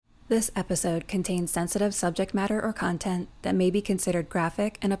This episode contains sensitive subject matter or content that may be considered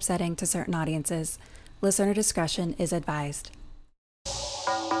graphic and upsetting to certain audiences. Listener discretion is advised.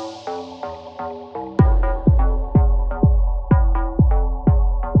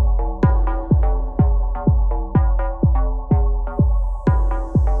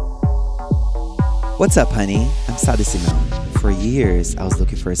 What's up, honey? I'm Simone. For years, I was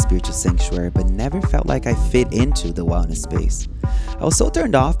looking for a spiritual sanctuary, but never felt like I fit into the wellness space. I was so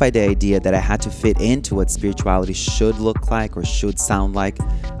turned off by the idea that I had to fit into what spirituality should look like or should sound like,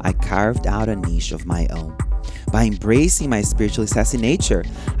 I carved out a niche of my own. By embracing my spiritually sassy nature,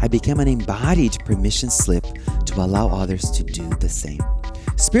 I became an embodied permission slip to allow others to do the same.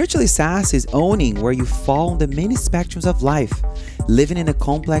 Spiritually sassy is owning where you fall on the many spectrums of life, living in the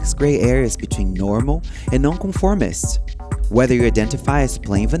complex gray areas between normal and nonconformist. Whether you identify as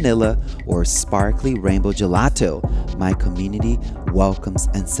plain vanilla or sparkly rainbow gelato, my community welcomes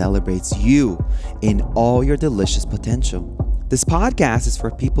and celebrates you in all your delicious potential. This podcast is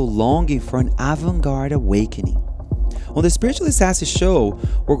for people longing for an avant-garde awakening. On the Spiritually Sassy Show,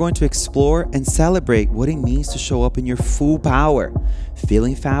 we're going to explore and celebrate what it means to show up in your full power,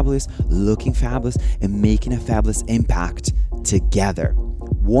 feeling fabulous, looking fabulous, and making a fabulous impact together.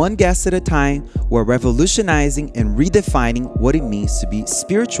 One guest at a time, we're revolutionizing and redefining what it means to be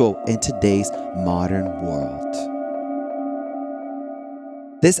spiritual in today's modern world.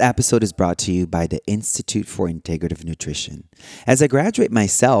 This episode is brought to you by the Institute for Integrative Nutrition. As a graduate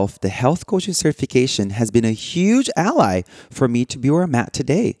myself, the health coaching certification has been a huge ally for me to be where I'm at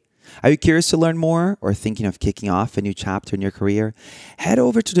today. Are you curious to learn more or thinking of kicking off a new chapter in your career? Head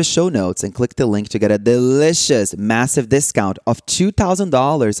over to the show notes and click the link to get a delicious, massive discount of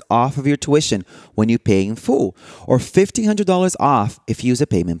 $2,000 off of your tuition when you pay in full, or $1,500 off if you use a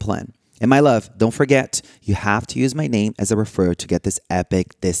payment plan. And my love, don't forget, you have to use my name as a referral to get this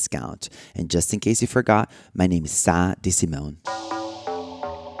epic discount. And just in case you forgot, my name is Simone.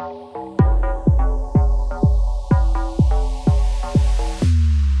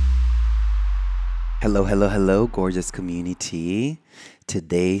 Hello, gorgeous community.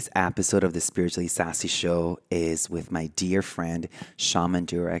 Today's episode of the Spiritually Sassy Show is with my dear friend, Shaman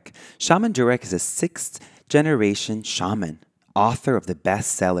Durek. Shaman Durek is a 6th generation shaman, author of the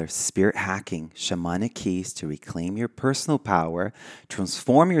bestseller Spirit Hacking, Shamanic Keys to Reclaim Your Personal Power,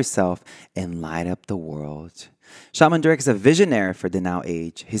 Transform Yourself, and Light Up the World. Shaman Durek is a visionary for the now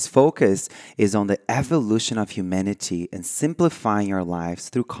age. His focus is on the evolution of humanity and simplifying our lives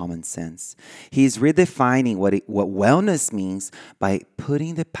through common sense. He is redefining what wellness means by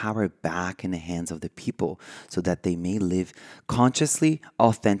putting the power back in the hands of the people so that they may live consciously,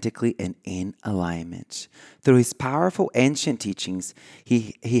 authentically, and in alignment. Through his powerful ancient teachings,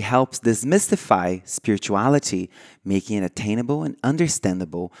 he helps demystify spirituality, making it attainable and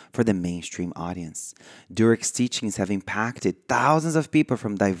understandable for the mainstream audience. Durek's teachings have impacted thousands of people,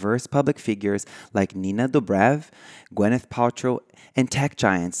 from diverse public figures like Nina Dobrev, Gwyneth Paltrow, and tech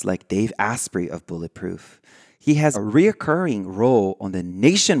giants like Dave Asprey of Bulletproof. He has a recurring role on the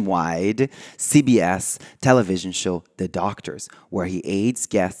nationwide CBS television show The Doctors, where he aids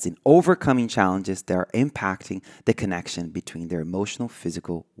guests in overcoming challenges that are impacting the connection between their emotional,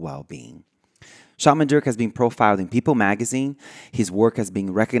 physical well-being. Shaman Durek has been profiled in People magazine. His work has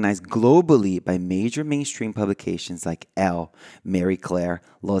been recognized globally by major mainstream publications like Elle, Marie Claire,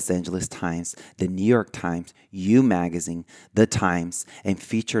 Los Angeles Times, The New York Times, You Magazine, The Times, and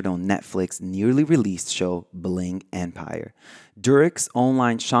featured on Netflix's newly released show Bling Empire. Durek's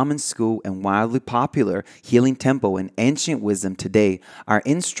online shaman school and wildly popular healing temple and ancient wisdom today are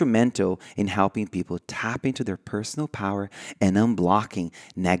instrumental in helping people tap into their personal power and unblocking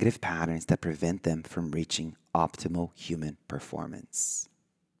negative patterns that prevent them from reaching optimal human performance.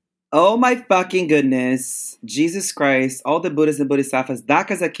 Oh my fucking goodness. Jesus Christ, all the Buddhas and Bodhisattvas,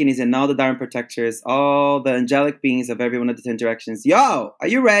 Dakazakinis, and all the Dharma protectors, all the angelic beings of every one of the 10 directions. Yo, are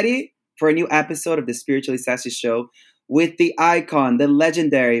you ready for a new episode of the Spiritually Sassy Show with the icon, the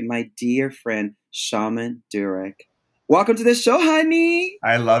legendary, my dear friend, Shaman Durek? Welcome to the show, honey.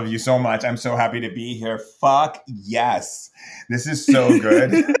 I love you so much. I'm so happy to be here. Fuck yes. This is so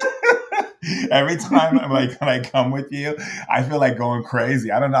good. Every time when I come with you, I feel like going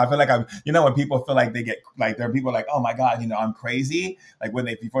crazy. I don't know. I feel like when people feel like they get, like, there are people like, oh my God, I'm crazy. Like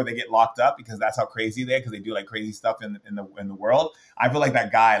before they get locked up, because that's how crazy they are, because they do like crazy stuff in the world. I feel like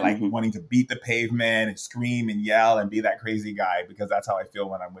that guy, like wanting to beat the pavement and scream and yell and be that crazy guy, because that's how I feel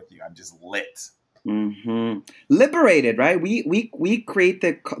when I'm with you. I'm just lit. Mm-hmm. Liberated, right? We create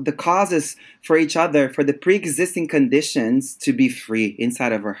the causes for each other, for the pre-existing conditions to be free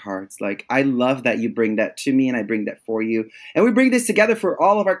inside of our hearts. Like, I love that you bring that to me and I bring that for you. And we bring this together for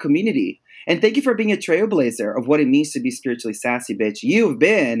all of our community. And thank you for being a trailblazer of what it means to be spiritually sassy, bitch. You've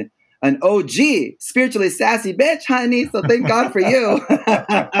been an OG spiritually sassy bitch, honey. So thank God for you.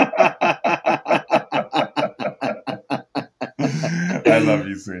 I love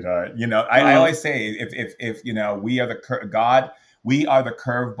you, sweetheart. You know, I always say if you know, we are God, we are the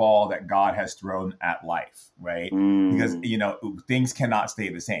curveball that God has thrown at life, right? Because you know, things cannot stay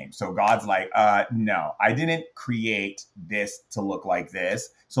the same. So God's like, no, I didn't create this to look like this.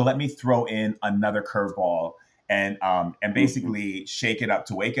 So let me throw in another curveball and basically shake it up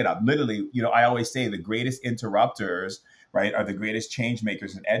to wake it up. Literally, you know, I always say the greatest interrupters, right, are the greatest change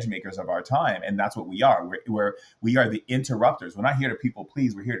makers and edge makers of our time, and that's what we are. We are the interrupters. We're not here to people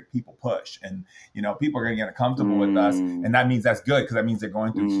please. We're here to people push. And, you know, people are going to get comfortable with us. And that means that's good because that means they're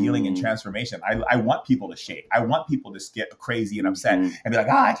going through healing and transformation. I want people to shake. I want people to get crazy and upset and be like,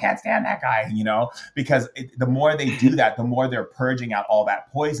 oh, I can't stand that guy, you know, because the more they do that, the more they're purging out all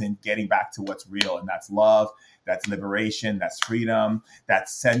that poison, getting back to what's real. And that's love. That's liberation. That's freedom.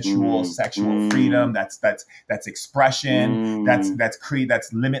 That's sensual, sexual freedom. That's expression.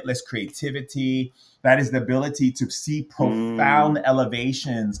 That's limitless creativity. That is the ability to see profound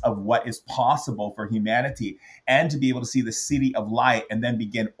elevations of what is possible for humanity and to be able to see the city of light and then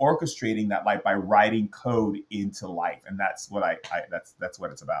begin orchestrating that light by writing code into life. And that's what that's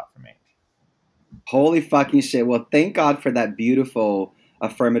what it's about for me. Holy fucking shit. Well, thank God for that beautiful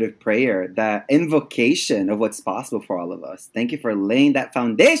affirmative prayer, that invocation of what's possible for all of us. Thank you for laying that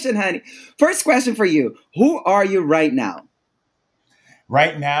foundation, honey. First question for you. Who are you right now?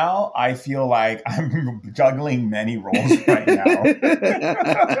 Right now, I feel like I'm juggling many roles right now.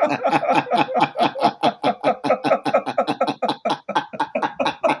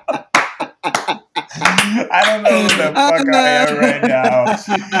 I don't know who the fuck I am right now.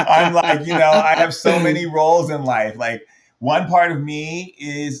 I'm like, you know, I have so many roles in life. Like, one part of me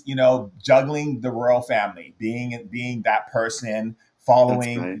is, you know, juggling the royal family, being that person,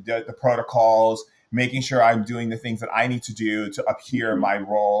 following the protocols, making sure I'm doing the things that I need to do to appear my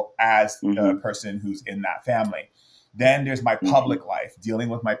role as a person who's in that family. Then there's my public life, dealing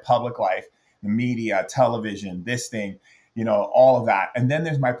with my public life, the media, television, this thing, you know, all of that. And then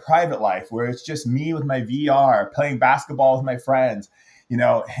there's my private life where it's just me with my VR, playing basketball with my friends, you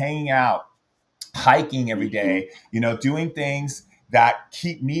know, hanging out, hiking every day, you know, doing things that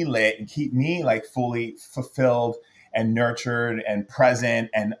keep me lit and keep me like fully fulfilled and nurtured and present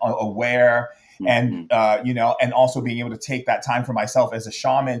and aware. And, you know, and also being able to take that time for myself as a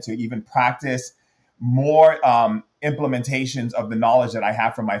shaman to even practice more implementations of the knowledge that I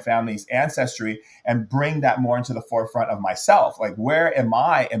have from my family's ancestry and bring that more into the forefront of myself. Like, where am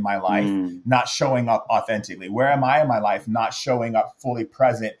I in my life not showing up authentically? Where am I in my life not showing up fully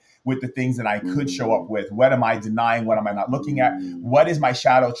present with the things that I could show up with? What am I denying? What am I not looking at? What is my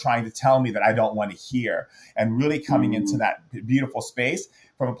shadow trying to tell me that I don't want to hear? And really coming into that beautiful space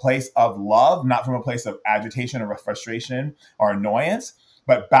from a place of love, not from a place of agitation or frustration or annoyance,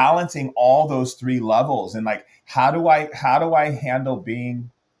 but balancing all those three levels. And like, how do I handle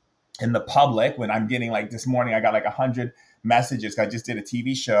being in the public when I'm getting, like, this morning, I got like 100 messages. I just did a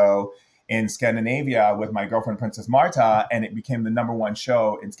TV show in Scandinavia with my girlfriend, Princess Marta, and it became the #1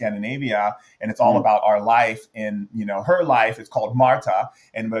 show in Scandinavia. And it's all about our life in, you know, her life. It's called Marta,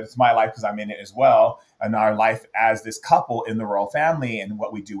 but it's my life because I'm in it as well. And our life as this couple in the royal family and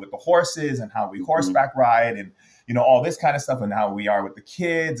what we do with the horses and how we horseback ride and, you know, all this kind of stuff and how we are with the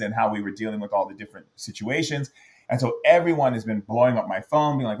kids and how we were dealing with all the different situations. And so everyone has been blowing up my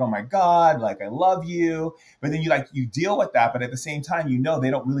phone, being like, oh my God, like, I love you. But then you deal with that. But at the same time, you know, they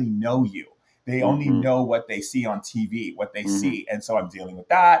don't really know you. They only know what they see on TV, what they see. And so I'm dealing with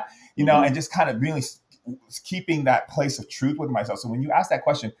that, you know, and just kind of really keeping that place of truth with myself. So when you ask that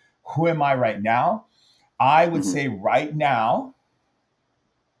question, who am I right now? I would say right now,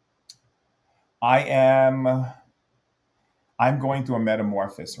 I'm going through a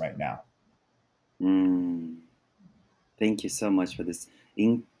metamorphosis right now. Thank you so much for this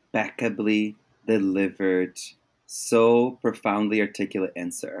impeccably delivered, so profoundly articulate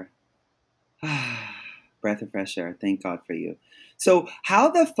answer. Breath of fresh air. Thank God for you. So,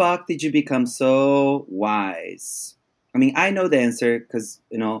 how the fuck did you become so wise? I mean, I know the answer because,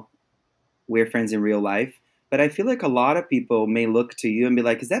 you know, we're friends in real life, but I feel like a lot of people may look to you and be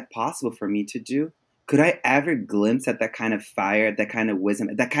like, is that possible for me to do? Could I ever glimpse at that kind of fire, that kind of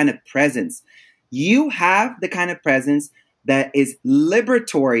wisdom, that kind of presence? You have the kind of presence that is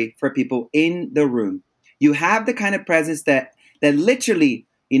liberatory for people in the room. You have the kind of presence that literally,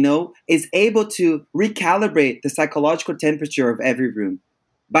 is able to recalibrate the psychological temperature of every room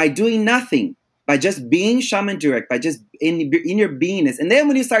by doing nothing, by just being Shaman Durek, by just in your beingness. And then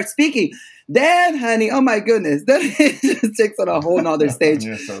when you start speaking, then, honey, oh my goodness, then it just takes on a whole nother stage.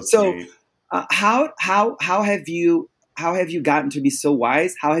 You're so So, sweet. how have you gotten to be so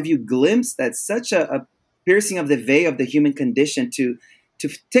wise? How have you glimpsed that such a piercing of the veil of the human condition to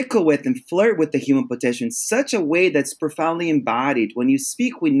tickle with and flirt with the human potential in such a way that's profoundly embodied? When you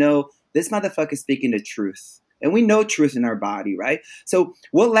speak, we know this motherfucker is speaking the truth. And we know truth in our body, right? So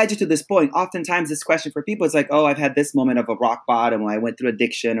what led you to this point? Oftentimes this question for people is like, oh, I've had this moment of a rock bottom when I went through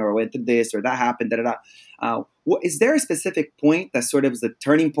addiction or I went through this or that happened, da da da. Is there a specific point that sort of is the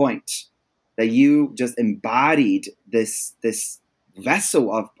turning point that you just embodied this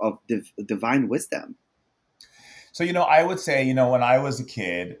vessel of divine wisdom? So, I would say, when I was a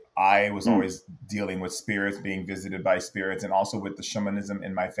kid, I was always dealing with spirits, being visited by spirits, and also with the shamanism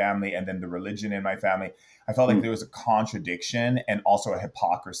in my family and then the religion in my family. I felt like there was a contradiction and also a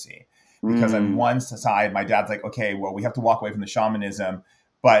hypocrisy. Because on one side, my dad's like, okay, well, we have to walk away from the shamanism,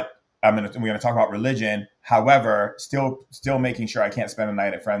 but we're going to talk about religion. However, still making sure I can't spend a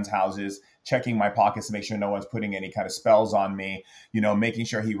night at friends' houses, checking my pockets to make sure no one's putting any kind of spells on me, making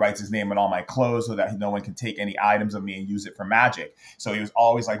sure he writes his name on all my clothes so that no one can take any items of me and use it for magic. So he was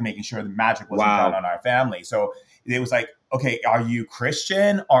always like making sure the magic wasn't done on our family. So it was like, okay, are you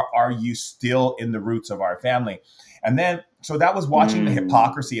Christian or are you still in the roots of our family? And then, so that was watching the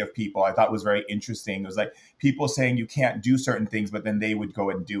hypocrisy of people. I thought was very interesting. It was like people saying you can't do certain things, but then they would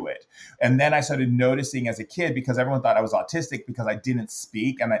go and do it. And then I started noticing as a kid, because everyone thought I was autistic because I didn't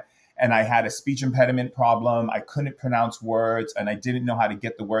speak and I had a speech impediment problem. I couldn't pronounce words and I didn't know how to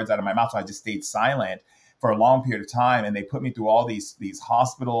get the words out of my mouth. So I just stayed silent for a long period of time. And they put me through all these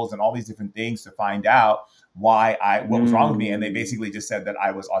hospitals and all these different things to find out what was wrong with me. And they basically just said that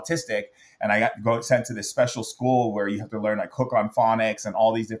I was autistic. And I got sent to this special school where you have to learn like hook on phonics and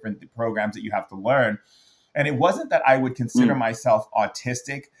all these different programs that you have to learn. And it wasn't that I would consider myself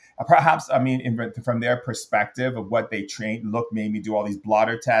autistic. Perhaps, from their perspective of what they made me do all these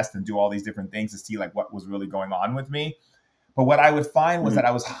blotter tests and do all these different things to see like what was really going on with me. But what I would find was that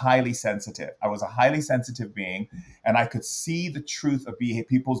I was highly sensitive. I was a highly sensitive being, and I could see the truth of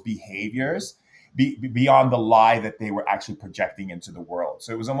people's behaviors beyond the lie that they were actually projecting into the world.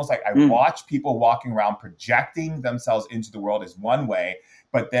 So it was almost like I watched people walking around projecting themselves into the world as one way,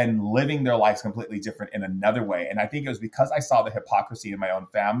 but then living their lives completely different in another way. And I think it was because I saw the hypocrisy in my own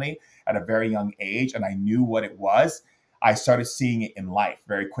family at a very young age, and I knew what it was. I started seeing it in life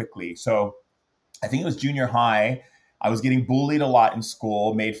very quickly. So I think it was junior high. I was getting bullied a lot in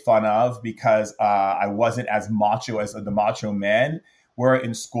school, made fun of because I wasn't as macho as the macho men were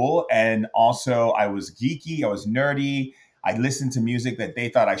in school. And also I was geeky, I was nerdy. I listened to music that they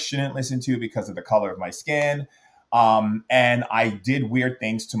thought I shouldn't listen to because of the color of my skin. And I did weird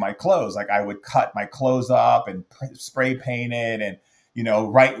things to my clothes. Like I would cut my clothes up and spray paint it and,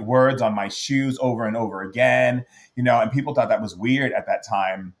 write words on my shoes over and over again, and people thought that was weird at that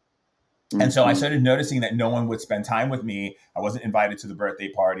time. And so I started noticing that no one would spend time with me. I wasn't invited to the birthday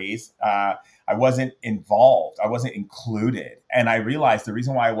parties. I wasn't involved. I wasn't included. And I realized the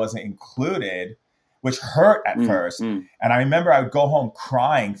reason why I wasn't included, which hurt at first. And I remember I would go home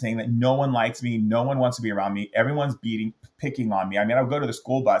crying, saying that no one likes me. No one wants to be around me. Everyone's picking on me. I would go to the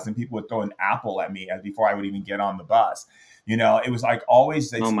school bus and people would throw an apple at me before I would even get on the bus. It was like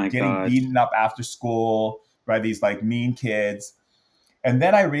always getting beaten up after school by these like mean kids. And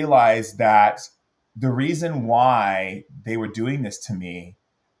then I realized that the reason why they were doing this to me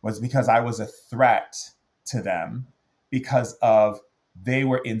was because I was a threat to them, because they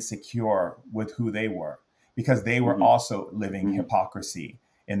were insecure with who they were, because they were also living hypocrisy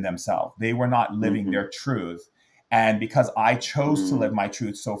in themselves. They were not living their truth. And because I chose to live my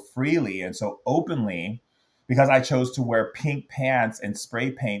truth so freely and so openly, because I chose to wear pink pants and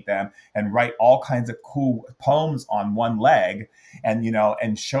spray paint them and write all kinds of cool poems on one leg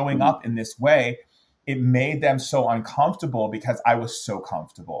and showing up in this way, it made them so uncomfortable because I was so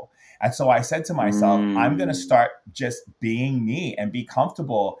comfortable. And so I said to myself, I'm going to start just being me and be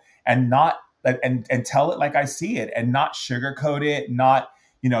comfortable and not and tell it like I see it and not sugarcoat it, not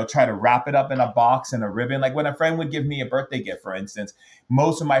try to wrap it up in a box and a ribbon. Like when a friend would give me a birthday gift, for instance,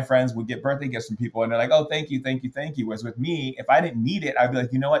 most of my friends would get birthday gifts from people and they're like, oh, thank you, thank you, thank you. Whereas with me, if I didn't need it, I'd be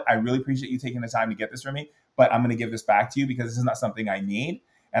like, you know what? I really appreciate you taking the time to get this for me, but I'm going to give this back to you because this is not something I need.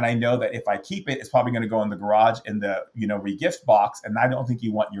 And I know that if I keep it, it's probably going to go in the garage in the, regift box. And I don't think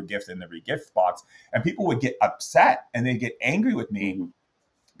you want your gift in the regift box. And people would get upset and they'd get angry with me,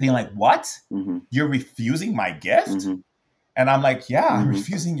 being like, what? You're refusing my gift? And I'm like, yeah, I'm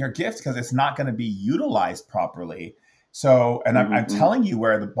refusing your gift because it's not going to be utilized properly. So, and I'm telling you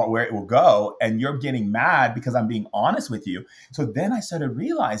where it will go, and you're getting mad because I'm being honest with you. So then I started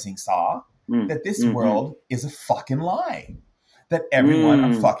realizing, that this world is a fucking lie, that everyone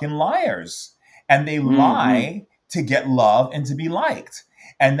are fucking liars, and they lie to get love and to be liked.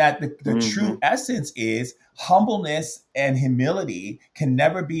 And that the true essence is humbleness and humility can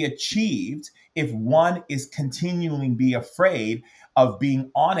never be achieved if one is continually be afraid of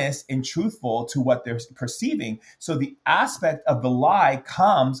being honest and truthful to what they're perceiving. So the aspect of the lie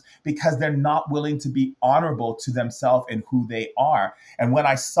comes because they're not willing to be honorable to themselves and who they are. And when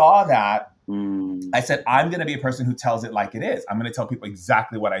I saw that, I said, I'm going to be a person who tells it like it is. I'm going to tell people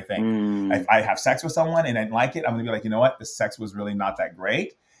exactly what I think. If I have sex with someone and I didn't like it, I'm going to be like, you know what? The sex was really not that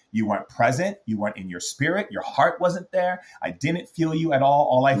great. You weren't present. You weren't in your spirit. Your heart wasn't there. I didn't feel you at all.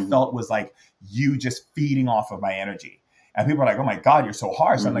 All I felt was like you just feeding off of my energy. And people are like, oh my God, you're so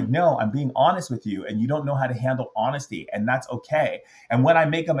harsh. I'm like, no, I'm being honest with you. And you don't know how to handle honesty. And that's okay. And when I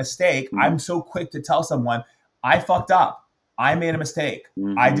make a mistake, I'm so quick to tell someone, I fucked up. I made a mistake.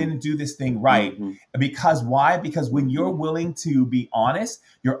 I didn't do this thing right. Because why? Because when you're willing to be honest,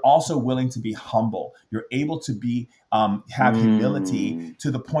 you're also willing to be humble. You're able to be have humility to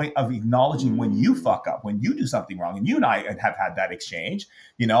the point of acknowledging when you fuck up, when you do something wrong. And you and I have had that exchange.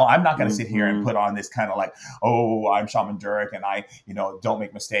 I'm not going to sit here and put on this kind of like, oh, I'm Shaman Durek and I, don't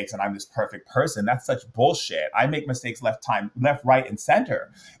make mistakes and I'm this perfect person. That's such bullshit. I make mistakes left, right, and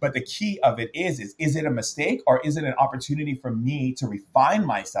center. But the key of it is it a mistake or is it an opportunity for me to refine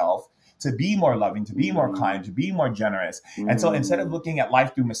myself, to be more loving, to be more kind, to be more generous? And so instead of looking at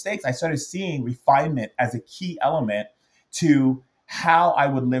life through mistakes, I started seeing refinement as a key element to how I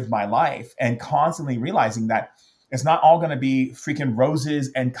would live my life, and constantly realizing that it's not all going to be freaking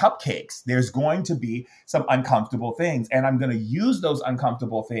roses and cupcakes. There's going to be some uncomfortable things, and I'm going to use those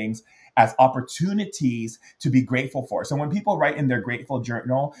uncomfortable things as opportunities to be grateful for. So when people write in their grateful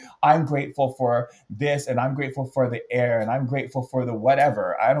journal, I'm grateful for this, and I'm grateful for the air, and I'm grateful for the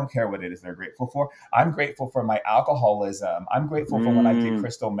whatever. I don't care what it is they're grateful for. I'm grateful for my alcoholism. I'm grateful for when I did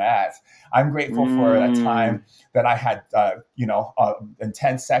crystal meth. I'm grateful for that time that I had,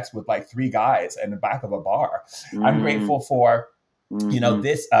 intense sex with like 3 guys in the back of a bar. I'm grateful for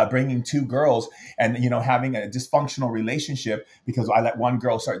this bringing 2 girls and, having a dysfunctional relationship because I let one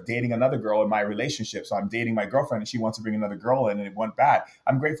girl start dating another girl in my relationship. So I'm dating my girlfriend and she wants to bring another girl in and it went bad.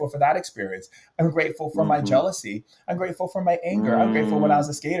 I'm grateful for that experience. I'm grateful for my jealousy. I'm grateful for my anger. I'm grateful when I was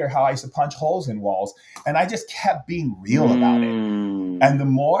a skater, how I used to punch holes in walls. And I just kept being real about it. And the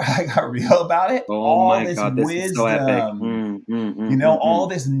more I got real about it, all this wisdom, all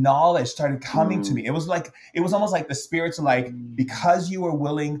this knowledge started coming to me. It was almost like the spirits are like, because you were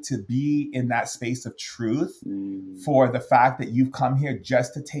willing to be in that space of truth for the fact that you've come here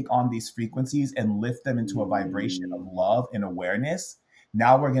just to take on these frequencies and lift them into a vibration of love and awareness.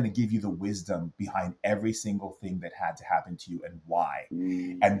 Now we're going to give you the wisdom behind every single thing that had to happen to you and why.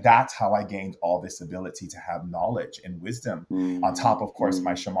 And that's how I gained all this ability to have knowledge and wisdom. On top, of course,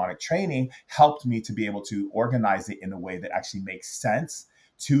 my shamanic training helped me to be able to organize it in a way that actually makes sense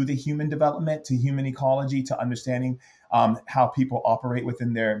to the human development, to human ecology, to understanding how people operate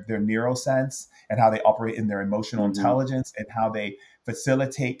within their neurosense and how they operate in their emotional intelligence and how they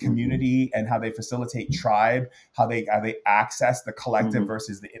facilitate community and how they facilitate tribe, how they access the collective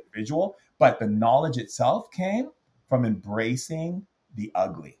versus the individual. But the knowledge itself came from embracing the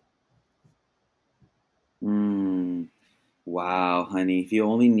ugly. Wow, honey. If you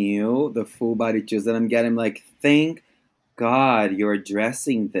only knew the full body chills that I'm getting, like, thank God you're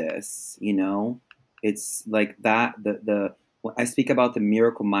addressing this, It's like that, I speak about the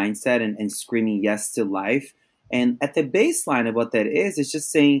miracle mindset and screaming yes to life. And at the baseline of what that is, it's just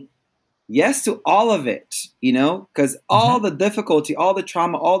saying yes to all of it, because all the difficulty, all the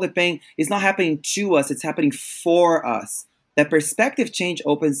trauma, all the pain is not happening to us. It's happening for us. That perspective change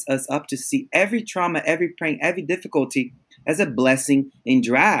opens us up to see every trauma, every pain, every difficulty as a blessing in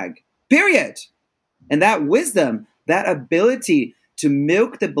drag, period. And that wisdom, that ability to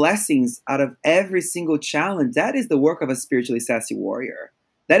milk the blessings out of every single challenge, that is the work of a spiritually sassy warrior.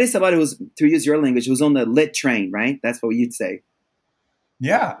 That is somebody who's, to use your language, who's on the lit train, right? That's what you'd say.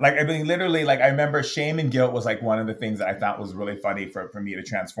 Yeah. Literally, I remember shame and guilt was like one of the things that I thought was really funny for me to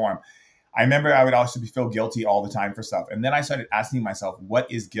transform. I remember I would also feel guilty all the time for stuff. And then I started asking myself,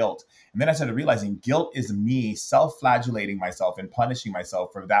 what is guilt? And then I started realizing guilt is me self-flagellating myself and punishing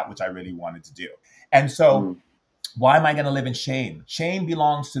myself for that which I really wanted to do. And so why am I going to live in shame? Shame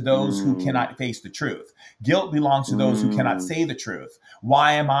belongs to those who cannot face the truth. Guilt belongs to those who cannot say the truth.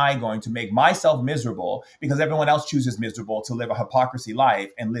 Why am I going to make myself miserable because everyone else chooses miserable to live a hypocrisy life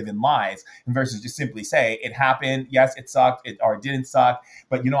and live in lies, versus just simply say it happened. Yes, it sucked, or it didn't suck,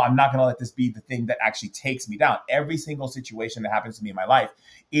 but I'm not going to let this be the thing that actually takes me down. Every single situation that happens to me in my life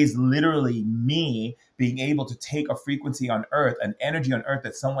is literally me being able to take a frequency on earth, an energy on earth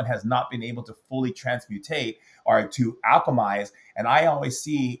that someone has not been able to fully transmutate or to alchemize. And I always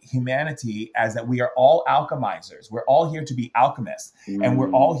see humanity as that we are all alchemizers. We're all here to be alchemists. And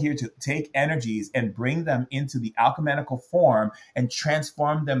we're all here to take energies and bring them into the alchemical form and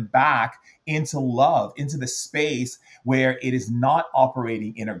transform them back into love, into the space where it is not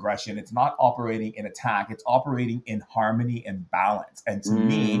operating in aggression. It's not operating in attack. It's operating in harmony and balance. And to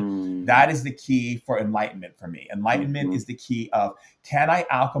me, that is the key for enlightenment for me. Enlightenment is the key of, can I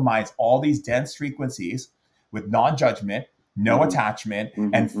alchemize all these dense frequencies with non-judgment, no attachment,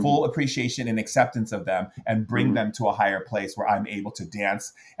 and full appreciation and acceptance of them, and bring them to a higher place where I'm able to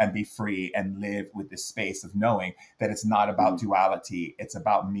dance and be free and live with this space of knowing that it's not about duality. It's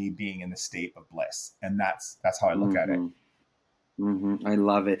about me being in the state of bliss. And that's how I look at it. I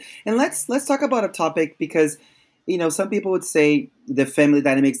love it. And let's talk about a topic, because some people would say the family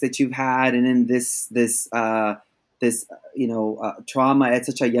dynamics that you've had, and then this trauma at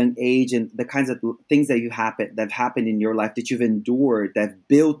such a young age, and the kinds of things that have happened in your life that you've endured, that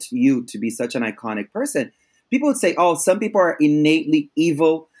built you to be such an iconic person. People would say, oh, some people are innately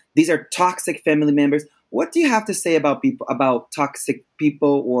evil. These are toxic family members. What do you have to say about toxic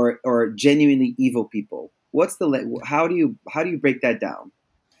people or genuinely evil people? How do you break that down?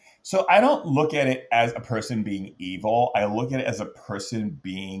 So I don't look at it as a person being evil. I look at it as a person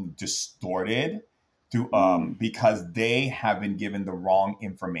being distorted through because they have been given the wrong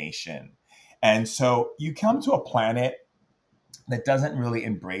information. And so you come to a planet that doesn't really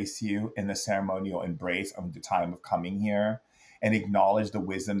embrace you in the ceremonial embrace of the time of coming here and acknowledge the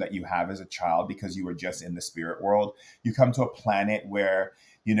wisdom that you have as a child because you were just in the spirit world. You come to a planet where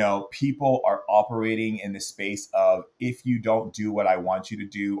people are operating in the space of, if you don't do what I want you to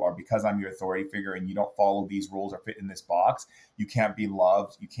do, or because I'm your authority figure and you don't follow these rules or fit in this box, you can't be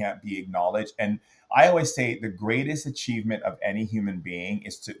loved, you can't be acknowledged. And I always say the greatest achievement of any human being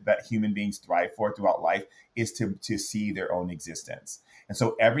that human beings thrive for throughout life is to see their own existence. And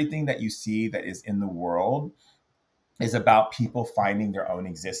so everything that you see that is in the world is about people finding their own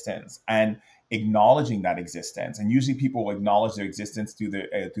existence and acknowledging that existence. And usually people will acknowledge their existence through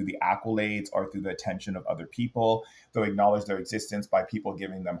the accolades or through the attention of other people. They'll acknowledge their existence by people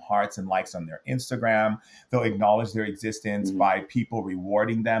giving them hearts and likes on their Instagram. They'll acknowledge their existence by people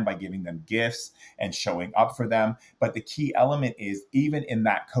rewarding them, by giving them gifts and showing up for them. But the key element is, even in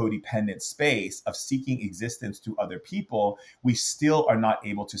that codependent space of seeking existence through other people, we still are not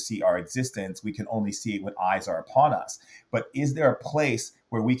able to see our existence. We can only see it when eyes are upon us. But is there a place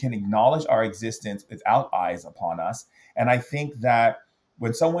where we can acknowledge our existence without eyes upon us? And I think that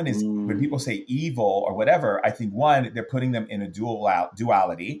when people say evil or whatever, I think, one, they're putting them in a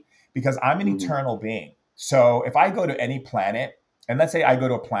duality, because I'm an eternal being. So if I go to any planet, and let's say I go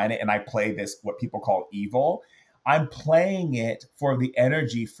to a planet and I play this, what people call evil, I'm playing it for the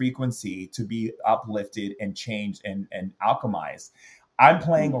energy frequency to be uplifted and changed and alchemized. I'm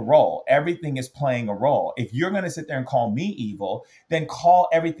playing a role. Everything is playing a role. If you're going to sit there and call me evil, then call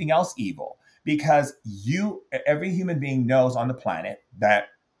everything else evil, because every human being knows on the planet that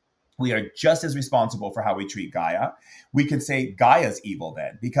we are just as responsible for how we treat Gaia. We could say Gaia's evil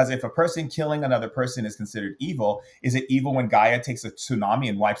then, because if a person killing another person is considered evil, is it evil when Gaia takes a tsunami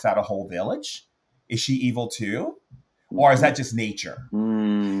and wipes out a whole village? Is she evil too? Or is that just nature?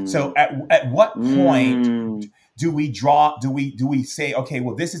 So at what point do we say, okay,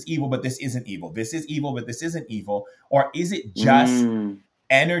 well, this is evil, but this isn't evil. This is evil, but this isn't evil. Or is it just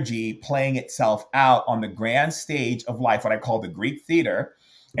energy playing itself out on the grand stage of life, what I call the Greek theater?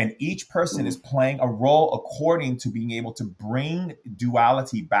 And each person is playing a role according to being able to bring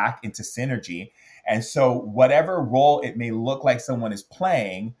duality back into synergy. And so whatever role it may look like someone is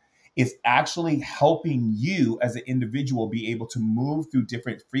playing, it's actually helping you as an individual be able to move through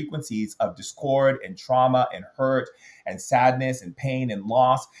different frequencies of discord and trauma and hurt and sadness and pain and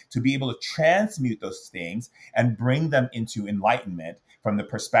loss, to be able to transmute those things and bring them into enlightenment from the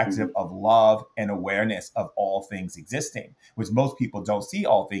perspective of love and awareness of all things existing, which most people don't see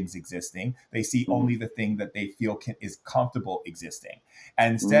all things existing. They see only the thing that they feel is comfortable existing.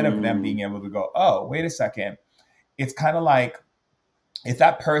 And instead of them being able to go, oh, wait a second, it's kind of like, if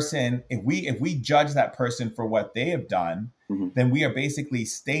that person, if we judge that person for what they have done, then we are basically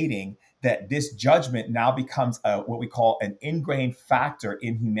stating that this judgment now becomes what we call an ingrained factor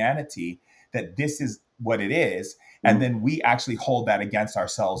in humanity, that this is what it is. And then we actually hold that against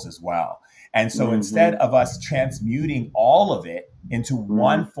ourselves as well. And so instead of us transmuting all of it into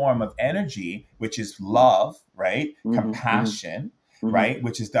one form of energy, which is love, right? Compassion, right?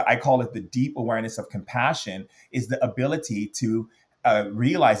 Which is I call it the deep awareness of compassion, is the ability to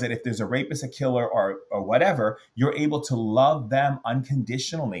realize that if there's a rapist, a killer, or whatever, you're able to love them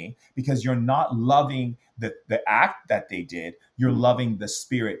unconditionally, because you're not loving the act that they did, you're loving the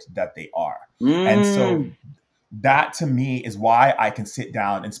spirit that they are. And so that to me is why I can sit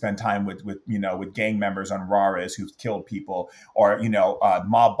down and spend time with gang members on Raras who've killed people, or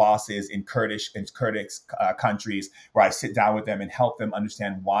mob bosses in Kurdish countries, where I sit down with them and help them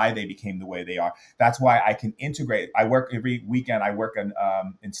understand why they became the way they are. That's why I can integrate. I work every weekend. I work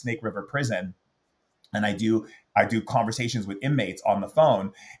in Snake River Prison, and I do conversations with inmates on the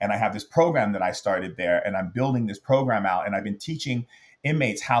phone. And I have this program that I started there, and I'm building this program out. And I've been teaching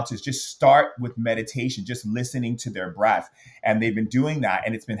inmates how to just start with meditation, just listening to their breath. And they've been doing that,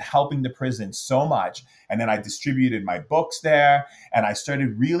 and it's been helping the prison so much. And then I distributed my books there, and I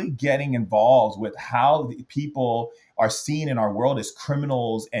started really getting involved with how the people are seen in our world as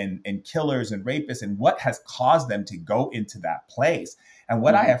criminals and killers and rapists, and what has caused them to go into that place. And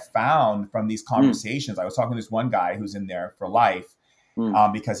what I have found from these conversations, I was talking to this one guy who's in there for life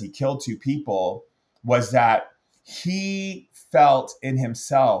because he killed 2 people, was that he felt in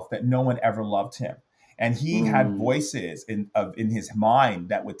himself that no one ever loved him. And he had voices in his mind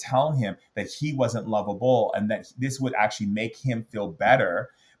that would tell him that he wasn't lovable, and that this would actually make him feel better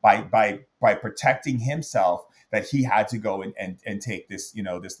by protecting himself, that he had to go and take this,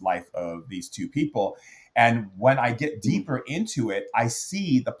 this life of these 2 people. And when I get deeper into it, I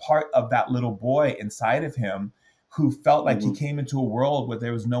see the part of that little boy inside of him who felt like he came into a world where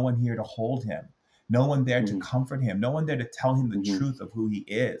there was no one here to hold him, no one there to comfort him, no one there to tell him the truth of who he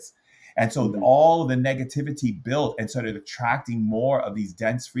is. And so all of the negativity built and started attracting more of these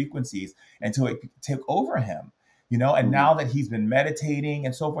dense frequencies until it took over him. And now that he's been meditating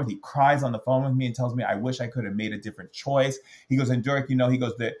and so forth, he cries on the phone with me and tells me, I wish I could have made a different choice. He goes, and Durek, he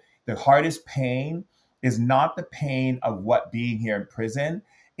goes, the hardest pain is not the pain of what being here in prison.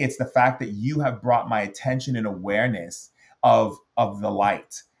 It's the fact that you have brought my attention and awareness of the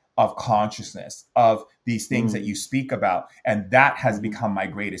light, of consciousness, of these things that you speak about. And that has become my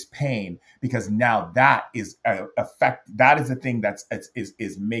greatest pain, because now that is that is the thing that's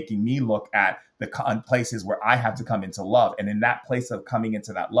is making me look at the places where I have to come into love. And in that place of coming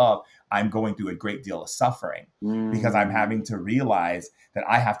into that love, I'm going through a great deal of suffering, because I'm having to realize that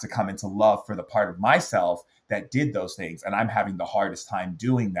I have to come into love for the part of myself that did those things. And I'm having the hardest time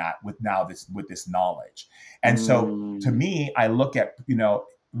doing that with this knowledge. And so to me, I look at,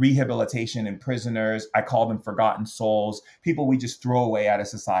 rehabilitation in prisoners. I call them forgotten souls, people we just throw away out of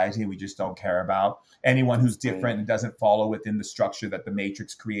society. We just don't care about anyone who's different and doesn't follow within the structure that the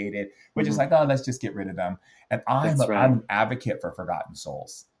Matrix created. We're just like, oh, let's just get rid of them. And I'm an advocate for forgotten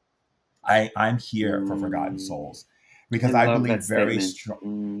souls. I'm here for forgotten souls, because I believe very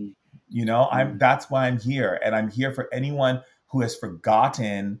strong. That's why I'm here. And I'm here for anyone who has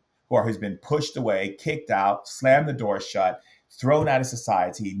forgotten, or has been pushed away, kicked out, slammed the door shut, thrown out of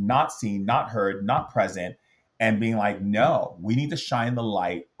society, not seen, not heard, not present, and being like, no, we need to shine the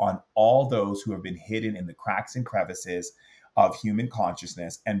light on all those who have been hidden in the cracks and crevices of human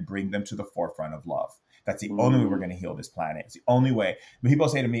consciousness and bring them to the forefront of love. That's the only way we're going to heal this planet. It's the only way. When people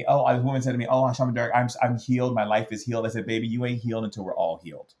say to me, a woman said to me, oh, Shaman Durek, I'm healed. My life is healed. I said, baby, you ain't healed until we're all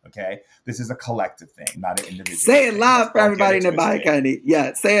healed. Okay. This is a collective thing, not an individual. Say it loud for everybody in the mic, honey.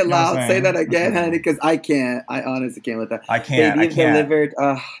 Yeah. Say it loud. Say that again, honey, because I can't. I honestly can't with that. I can't. Baby, you've delivered.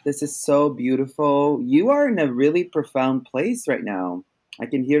 This is so beautiful. You are in a really profound place right now. I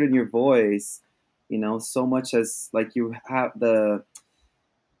can hear it in your voice, so much as like you have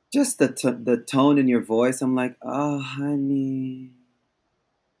just the tone in your voice. I'm like, oh, honey.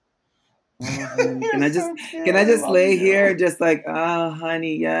 Oh, honey. Can I just lay here just like, oh,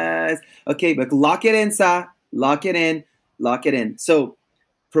 honey, yes. Okay, but lock it in, Sa. Lock it in. So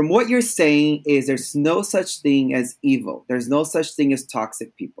from what you're saying is there's no such thing as evil. There's no such thing as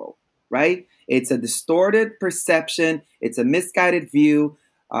toxic people, right? It's a distorted perception. It's a misguided view.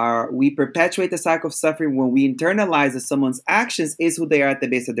 We perpetuate the cycle of suffering when we internalize that someone's actions is who they are at the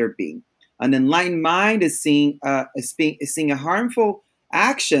base of their being. An enlightened mind is seeing a harmful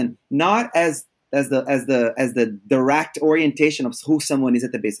action not as the direct orientation of who someone is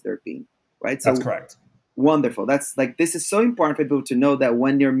at the base of their being, right? So That's correct. Wonderful. That's like, this is so important for people to know that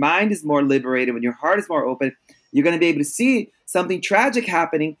when your mind is more liberated, when your heart is more open, you're going to be able to see something tragic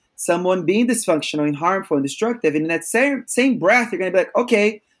happening, someone being dysfunctional and harmful and destructive. And in that same breath, you're going to be like,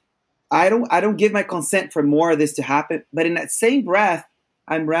 okay, I don't give my consent for more of this to happen. But in that same breath,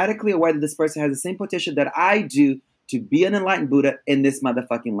 I'm radically aware that this person has the same potential that I do to be an enlightened Buddha in this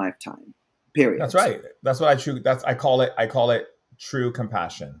motherfucking lifetime. Period. That's right. That's what I call it true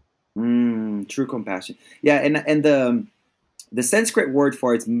compassion. True compassion. Yeah, and the Sanskrit word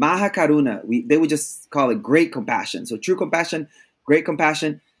for it's Mahakaruna. They would just call it great compassion. So true compassion, great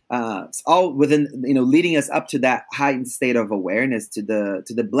compassion. It's all within, leading us up to that heightened state of awareness, to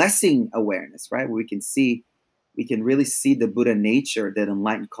the blessing awareness, right? Where we can really see the Buddha nature, that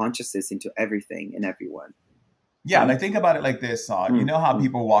enlightened consciousness into everything and everyone. Yeah, like think about it like this, you know how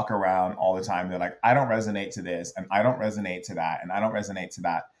people walk around all the time, they're like, I don't resonate to this, and I don't resonate to that, and I don't resonate to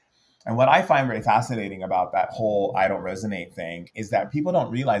that. And what I find very fascinating about that whole I don't resonate thing is that people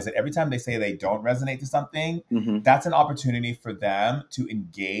don't realize that every time they say they don't resonate to something, that's an opportunity for them to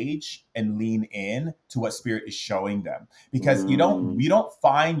engage and lean in to what spirit is showing them. Because you don't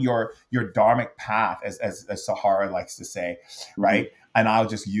find your dharmic path, as Sahara likes to say, right? And I'll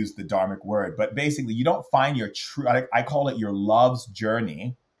just use the dharmic word. But basically, you don't find your true, I call it your love's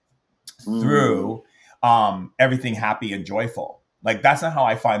journey through everything happy and joyful. Like, that's not how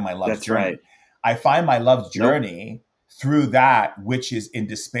I find my love's journey. Right. I find my love's journey through that which is in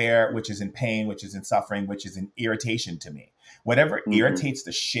despair, which is in pain, which is in suffering, which is in irritation to me. Whatever irritates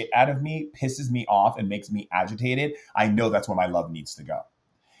the shit out of me, pisses me off, and makes me agitated, I know that's where my love needs to go,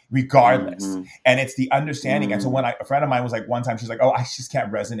 regardless. And it's the understanding. And so when a friend of mine was like, one time, she's like, oh, I just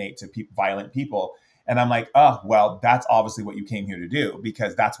can't resonate to violent people. And I'm like, oh, well, that's obviously what you came here to do,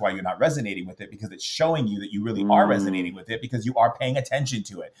 because that's why you're not resonating with it, because it's showing you that you really are resonating with it, because you are paying attention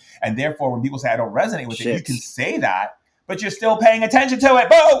to it. And therefore, when people say I don't resonate with it, you can say that, but you're still paying attention to it.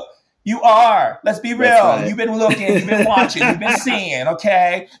 Boo! You are. Let's be real. Right. You've been looking, you've been watching, you've been seeing,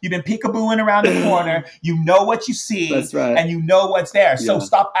 okay? You've been peekabooing around the corner. You know what you see, and you know what's there. So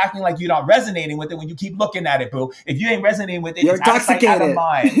stop acting like you're not resonating with it when you keep looking at it, boo. If you ain't resonating with it, you're it's out of sight, out of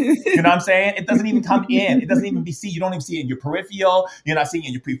mind. You know what I'm saying? It doesn't even come in. It doesn't even be seen. You don't even see it in your peripheral. You're not seeing it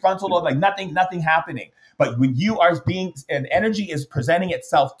in your prefrontal lobe, like nothing being. But when you are and energy is presenting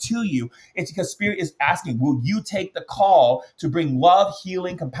itself to you, it's because spirit is asking, will you take the call to bring love,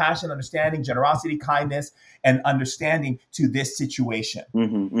 healing, compassion, understanding, generosity, kindness, and understanding to this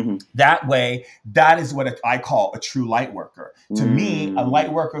situation? That way, that is what I call a true light worker. To me, a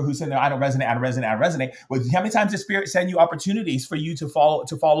light worker who's saying, I don't resonate. Well, how many times does spirit send you opportunities for you to follow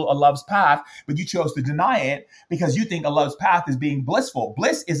a love's path, but you chose to deny it because you think a love's path is being blissful?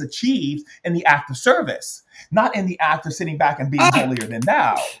 Bliss is achieved in the act of service, not in the act of sitting back and being holier than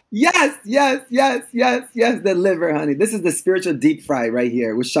thou. Yes. The liver, honey. This is the spiritual deep fry right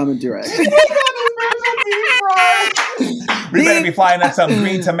here with Shaman Durek. We better be flying up some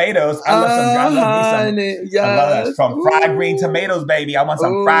green tomatoes. I love some. I love that. Some fried green tomatoes, baby. I want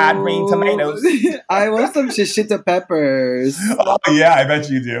some fried green tomatoes. I want some shishito peppers. Oh yeah, I bet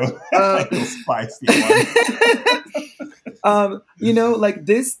you do. Spicy one. Like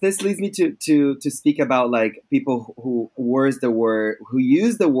this leads me to speak about like people who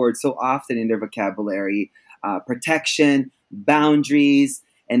use the word so often in their vocabulary, protection, boundaries.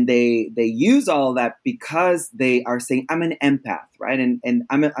 And they use all of that because they are saying, I'm an empath, right? And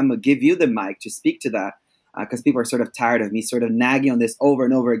I'm going to give you the mic to speak to that because people are sort of tired of me sort of nagging on this over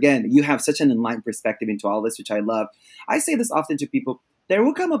and over again. You have such an enlightened perspective into all this, which I love. I say this often to people. There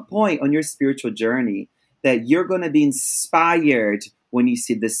will come a point on your spiritual journey that you're going to be inspired when you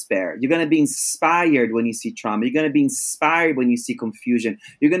see despair. You're going to be inspired when you see trauma. You're going to be inspired when you see confusion.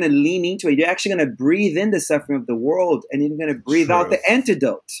 You're going to lean into it. You're actually going to breathe in the suffering of the world, and you're going to breathe out the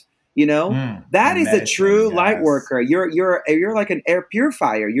antidote. That is a true light worker. You're like an air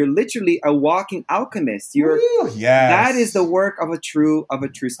purifier. You're literally a walking alchemist. That is the work of a true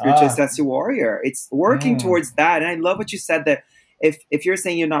spiritual Sassi warrior. It's working towards that. And I love what you said, that if you're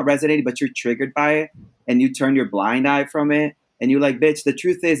saying you're not resonating, but you're triggered by it, and you turn your blind eye from it, and you're like, bitch, the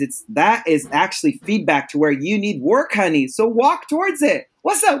truth is that is actually feedback to where you need work, honey. So walk towards it.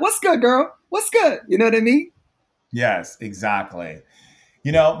 What's up? What's good, girl? What's good? You know what I mean? Yes, exactly.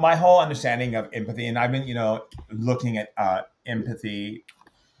 My whole understanding of empathy, and I've been, looking at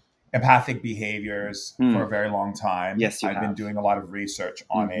empathic behaviors for a Hmm. very long time. Yes, you I've been have. doing a lot of research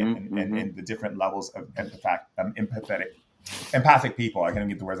on it Mm-hmm, and mm-hmm, the different levels of empathic people. I can't even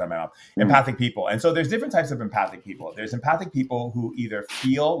get the words out of my mouth. Empathic people. And so there's different types of empathic people. There's empathic people who either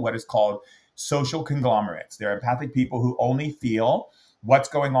feel what is called social conglomerates. They're empathic people who only feel what's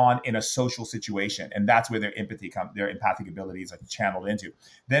going on in a social situation. And that's where their their empathic abilities are channeled into.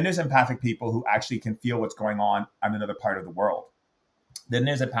 Then there's empathic people who actually can feel what's going on another part of the world. Then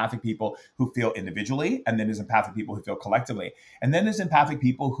there's empathic people who feel individually, and then there's empathic people who feel collectively. And then there's empathic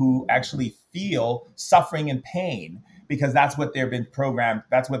people who actually feel suffering and pain because that's what they've been programmed.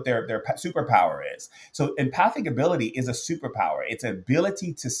 That's what their superpower is. So empathic ability is a superpower. It's an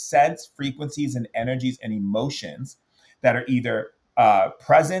ability to sense frequencies and energies and emotions that are either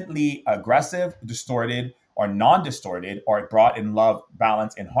presently aggressive, distorted, or non-distorted, or brought in love,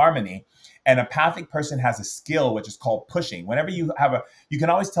 balance, and harmony. An empathic person has a skill which is called pushing. Whenever you can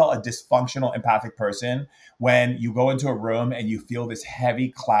always tell a dysfunctional empathic person when you go into a room and you feel this heavy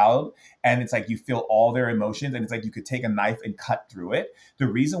cloud, and it's like you feel all their emotions, and it's like you could take a knife and cut through it. The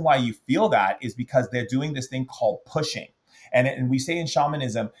reason why you feel that is because they're doing this thing called pushing. And we say in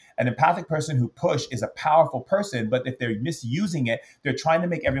shamanism, an empathic person who push is a powerful person, but if they're misusing it, they're trying to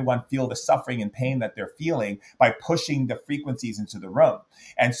make everyone feel the suffering and pain that they're feeling by pushing the frequencies into the room.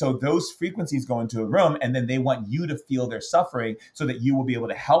 And so those frequencies go into a room, and then they want you to feel their suffering so that you will be able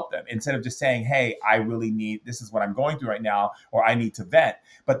to help them instead of just saying, hey, I really need, this is what I'm going through right now, or I need to vent.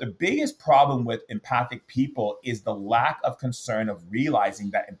 But the biggest problem with empathic people is the lack of concern of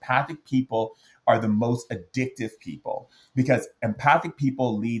realizing that empathic people are the most addictive people, because empathic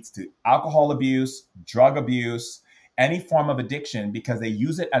people leads to alcohol abuse, drug abuse, any form of addiction, because they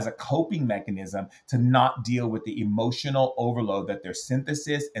use it as a coping mechanism to not deal with the emotional overload that their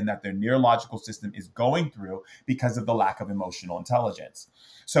synthesis and that their neurological system is going through because of the lack of emotional intelligence.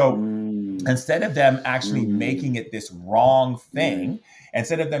 So Mm, instead of them actually mm, making it this wrong mm, thing,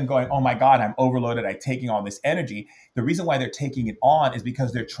 instead of them going, oh my God, I'm overloaded, I'm taking all this energy, the reason why they're taking it on is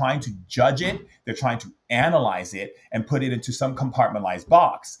because they're trying to judge it, they're trying to analyze it, and put it into some compartmentalized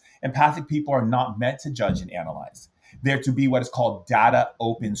box. Empathic people are not meant to judge and analyze. They're to be what is called data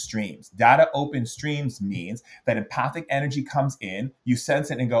open streams. Data open streams means that empathic energy comes in, you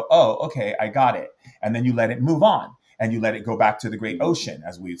sense it and go, oh, okay, I got it. And then you let it move on, and you let it go back to the great ocean,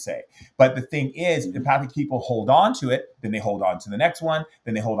 as we would say. But the thing is, mm, empathic people hold on to it, then they hold on to the next one,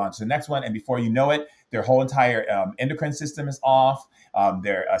 then they hold on to the next one. And before you know it, their whole entire endocrine system is off.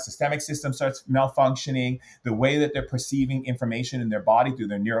 Their systemic system starts malfunctioning. The way that they're perceiving information in their body through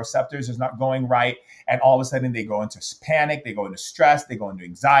their neuroreceptors is not going right. And all of a sudden, they go into panic, they go into stress, they go into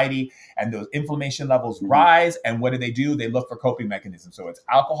anxiety, and those inflammation levels mm, rise. And what do? They look for coping mechanisms. So it's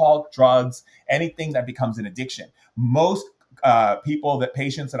alcohol, drugs, anything that becomes an addiction. Most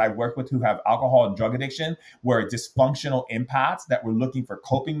patients that I work with who have alcohol and drug addiction were dysfunctional empaths that were looking for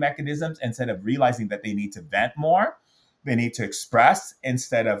coping mechanisms instead of realizing that they need to vent more, they need to express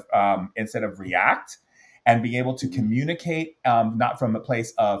instead of react, and be able to mm, communicate, not from a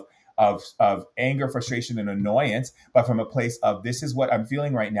place of anger, frustration, and annoyance, but from a place of this is what I'm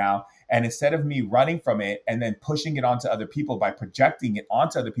feeling right now. And instead of me running from it and then pushing it onto other people by projecting it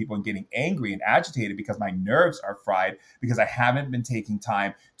onto other people and getting angry and agitated because my nerves are fried because I haven't been taking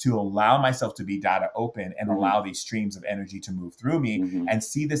time to allow myself to be data open and mm, allow these streams of energy to move through me mm, and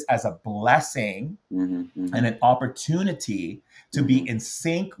see this as a blessing mm, and mm, an opportunity to be mm, in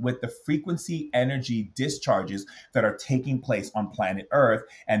sync with the frequency energy discharges that are taking place on planet Earth,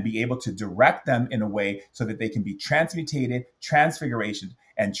 and be able to direct them in a way so that they can be transmutated, transfiguration,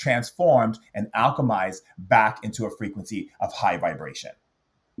 and transformed and alchemized back into a frequency of high vibration.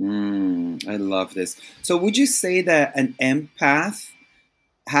 I love this. So, would you say that an empath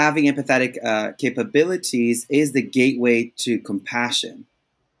having empathetic capabilities is the gateway to compassion?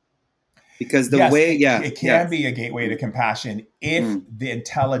 Because the Yes, way, it, yeah, it yeah, can be a gateway to mm, compassion if mm,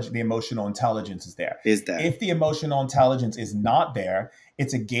 the emotional intelligence is there. is there? If the emotional intelligence is not there,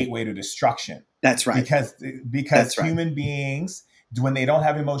 it's a gateway to destruction. That's right. because That's right. human beings, when they don't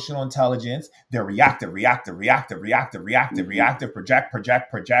have emotional intelligence, they're Hmm. reactive, project,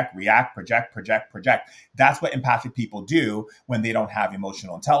 react, project. That's what empathic people do when they don't have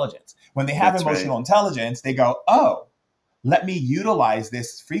emotional intelligence. When they have That's right. emotional intelligence, they go, oh, let me utilize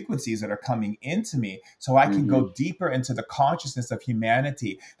these frequencies that are coming into me so I can Hmm. go deeper into the consciousness of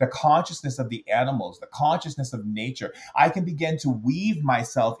humanity, the consciousness of the animals, the consciousness of nature. I can begin to weave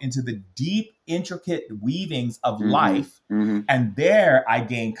myself into the deep intricate weavings of Mm-hmm. life. Mm-hmm. And there I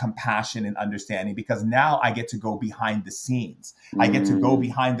gain compassion and understanding, because now I get to go behind the scenes. I get to go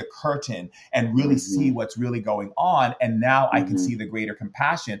behind the curtain and really see what's really going on. And now I can see the greater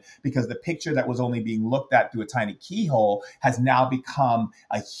compassion, because the picture that was only being looked at through a tiny keyhole has now become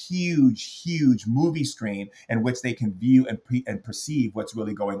a huge, huge movie screen in which they can view and perceive what's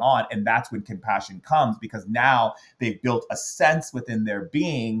really going on. And that's when compassion comes, because now they've built a sense within their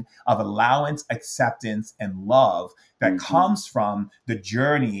being of allowance, acceptance, and love that comes from the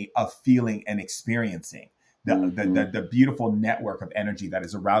journey of feeling and experiencing the beautiful network of energy that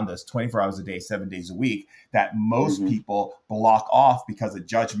is around us 24 hours a day, 7 days a week, that most people block off because of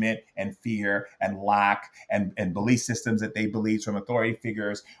judgment and fear and lack and belief systems that they believe from authority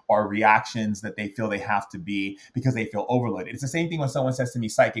figures, or reactions that they feel they have to be because they feel overloaded. It's the same thing when someone says to me,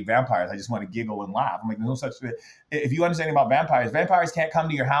 psychic vampires. I just want to giggle and laugh. I'm like, there's no such thing. If you understand about vampires can't come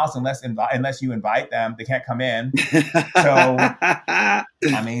to your house unless you invite them. They can't come in. So,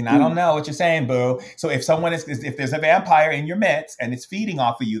 I mean, I don't know what you're saying, boo. So if there's a vampire in your midst and it's feeding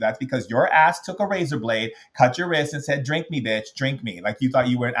off of you, that's because your ass took a razor blade, cut your wrist, and said, "Drink me, bitch, drink me," like you thought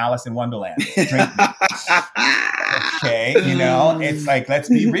you were in Alice in Wonderland. Drink me. Okay, it's like, let's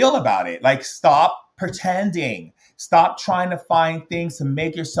be real about it. Like, stop pretending. Stop trying to find things to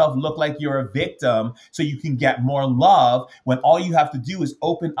make yourself look like you're a victim so you can get more love, when all you have to do is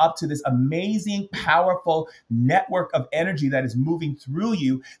open up to this amazing, powerful network of energy that is moving through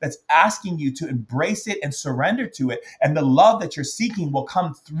you, that's asking you to embrace it and surrender to it. And the love that you're seeking will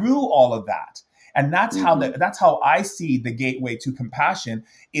come through all of that. And that's how I see the gateway to compassion,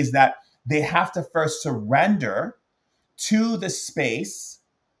 is that they have to first surrender to the space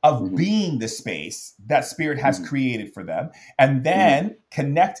of being the space that spirit has created for them, and then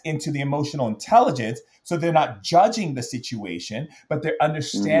connect into the emotional intelligence, so they're not judging the situation, but they're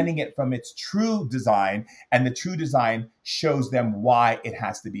understanding it from its true design. And the true design shows them why it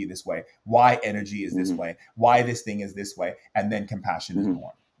has to be this way, why energy is this way, why this thing is this way, and then compassion is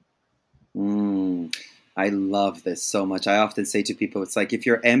born. I love this so much. I often say to people, it's like, if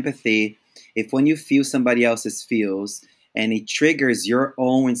when you feel somebody else's feels, and it triggers your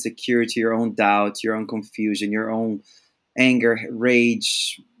own insecurity, your own doubt, your own confusion, your own anger,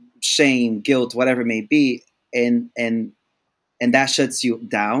 rage, shame, guilt, whatever it may be, and that shuts you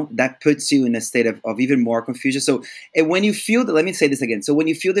down, that puts you in a state of even more confusion. So when you feel let me say this again. So when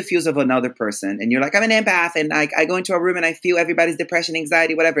you feel the feels of another person, and you're like, I'm an empath, and I go into a room and I feel everybody's depression,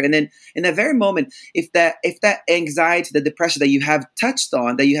 anxiety, whatever. And then in that very moment, if that anxiety, the depression that you have touched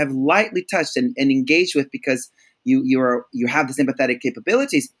on, that you have lightly touched and engaged with, because you have the sympathetic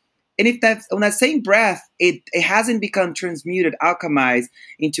capabilities, and if that's on that same breath, it hasn't become transmuted, alchemized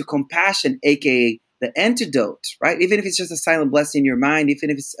into compassion, aka the antidote, right? Even if it's just a silent blessing in your mind, even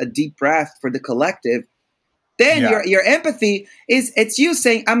if it's a deep breath for the collective, then your empathy it's you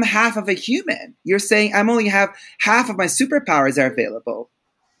saying, I'm half of a human. You're saying, I'm only have half of my superpowers are available.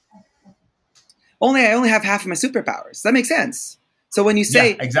 I only have half of my superpowers. That makes sense. So when you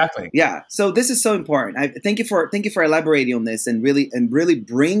say, exactly. So this is so important. I thank you for elaborating on this, and really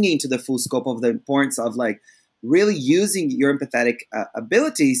bringing to the full scope of the importance of, like, really using your empathetic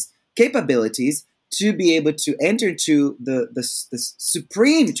capabilities to be able to enter into the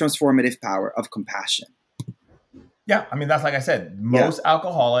supreme transformative power of compassion. Yeah, I mean, that's, like I said, most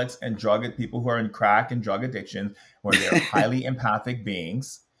alcoholics and people who are in crack and drug addiction, where they're highly empathic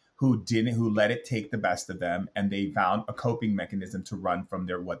beings who let it take the best of them, and they found a coping mechanism to run from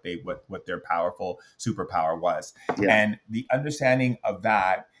what their powerful superpower was. And the understanding of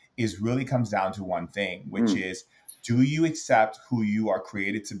that really comes down to one thing, which is, do you accept who you are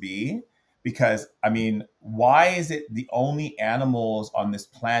created to be? Because, I mean, why is it the only animals on this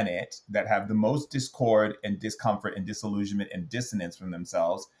planet that have the most discord and discomfort and disillusionment and dissonance from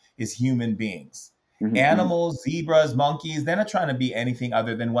themselves is human beings? Animals, zebras, monkeys, they're not trying to be anything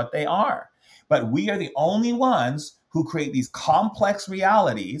other than what they are. But we are the only ones who create these complex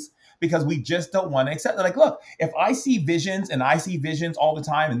realities, because we just don't want to accept it. Like, look, if I see visions and I see visions all the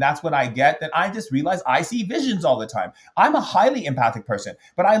time, and that's what I get, then I just realize I see visions all the time. I'm a highly empathic person,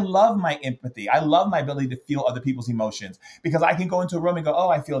 but I love my empathy. I love my ability to feel other people's emotions, because I can go into a room and go, oh,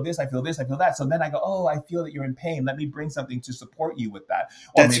 I feel this, I feel this, I feel that. So then I go, oh, I feel that you're in pain. Let me bring something to support you with that.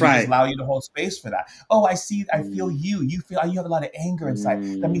 Or maybe just allow you to hold space for that. Oh, I feel you. You have a lot of anger inside.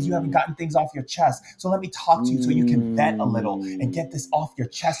 That means you haven't gotten things off your chest. So let me talk to you so you can vent a little and get this off your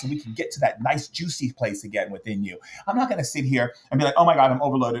chest, so we can can get to that nice juicy place again within you. I'm not going to sit here and be like, oh my God, I'm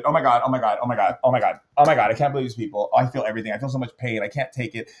overloaded. Oh my God, oh my God, oh my God, oh my God, oh my God. I can't believe these people. I feel everything. I feel so much pain. I can't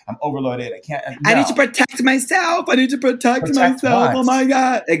take it. I'm overloaded. I can't. No. I need to protect myself. I need to protect myself. What? Oh my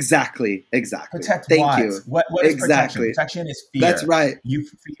God. Exactly. Protect Thank what? you. What is Exactly. protection? Protection is fear. That's right. You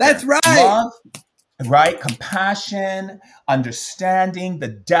fear. That's right. Love, right? Compassion, understanding, the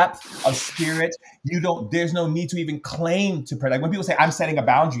depth of spirit. There's no need to even claim to protect. When people say, I'm setting a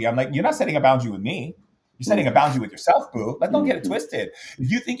boundary, I'm like, you're not setting a boundary with me. You're setting a boundary with yourself, boo. Let's don't get it twisted.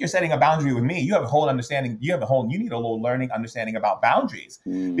 If you think you're setting a boundary with me, you have a whole understanding. You need a little learning understanding about boundaries,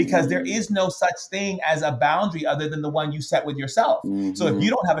 because there is no such thing as a boundary other than the one you set with yourself. So if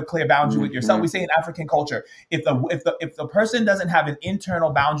you don't have a clear boundary with yourself, we say in African culture, if the person doesn't have an internal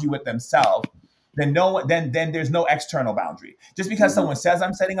boundary with themselves, then there's no external boundary. Just because someone says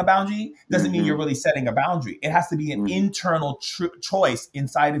I'm setting a boundary doesn't mean you're really setting a boundary. It has to be an internal choice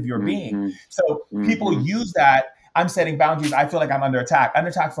inside of your being. So people use that, I'm setting boundaries. I feel like I'm under attack.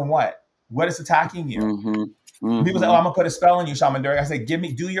 Under attack from what? What is attacking you? People say, oh, I'm going to put a spell on you, Shaman Durek. I say,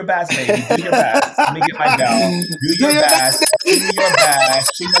 do your best, baby. Do your best. Let me get my bell. Do your best. Do your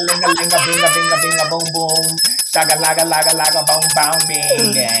best. Shing-a-ling-a-ling-a-binga-binga-binga, boom, boom. Shaga-laga-laga-laga, boom, boom,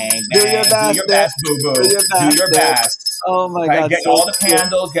 bing, bang, Do your bang. best, Do your best, boo-boo. Do your best. Oh my Right? God. Get all the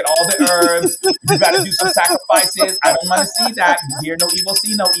candles, get all the herbs. You got to do some sacrifices. I don't want to see that. You hear no evil,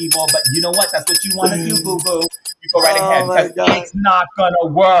 see no evil. But you know what? That's what you want to do, boo-boo. You go right ahead, because it's not going to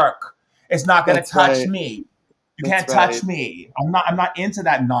work. It's not going to touch me. You can't touch me. I'm not into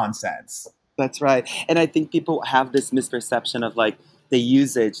that nonsense. That's right. And I think people have this misperception of like the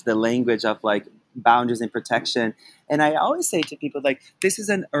usage, the language of like boundaries and protection. And I always say to people, like, this is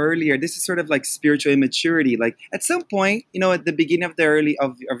sort of like spiritual immaturity. Like at some point, at the beginning of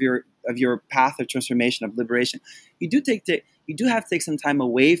of your path of transformation, of liberation, you do have to take some time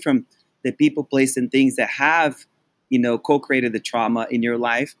away from the people, place, and things that have, co-created the trauma in your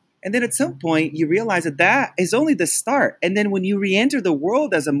life. And then at some point, you realize that is only the start. And then when you re-enter the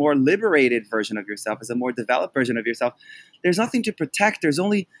world as a more liberated version of yourself, as a more developed version of yourself, there's nothing to protect. There's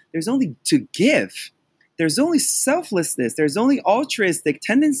only to give. There's only selflessness. There's only altruistic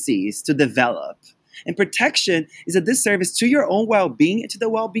tendencies to develop. And protection is a disservice to your own well-being and to the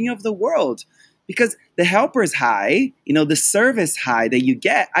well-being of the world. Because the helper's high, the service high that you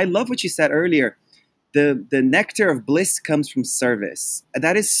get, I love what you said earlier. The nectar of bliss comes from service.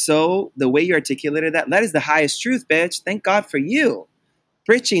 That is so, the way you articulated that is the highest truth, bitch. Thank God for you.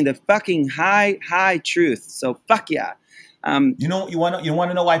 Preaching the fucking high truth. So fuck yeah. You want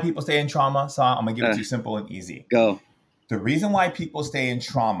to know why people stay in trauma? So I'm going to give it to you simple and easy. Go. The reason why people stay in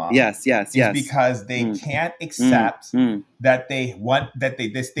trauma yes. is because they can't accept that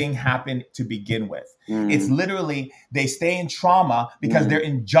this thing happened to begin with. It's literally, they stay in trauma because they're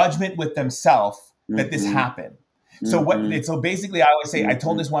in judgment with themselves that this happened. So basically I always say, I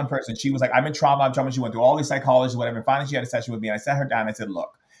told this one person, she was like, I'm in trauma. She went through all these psychologists, whatever. And finally she had a session with me and I sat her down and I said,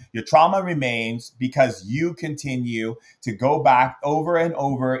 look, your trauma remains because you continue to go back over and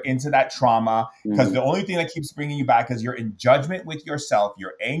over into that trauma, because the only thing that keeps bringing you back is you're in judgment with yourself.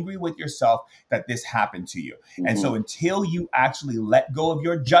 You're angry with yourself that this happened to you. And so until you actually let go of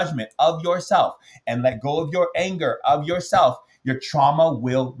your judgment of yourself and let go of your anger of yourself, your trauma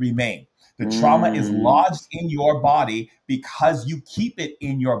will remain. The trauma is lodged in your body because you keep it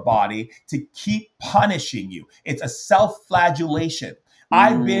in your body to keep punishing you. It's a self-flagellation.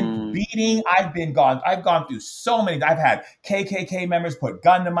 I've been beating, I've gone through so many. I've had KKK members put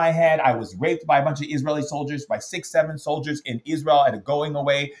gun to my head. I was raped by a bunch of Israeli soldiers, by 6-7 soldiers in Israel at a going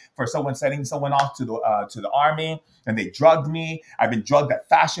away for someone sending someone off to the army, and they drugged me. I've been drugged at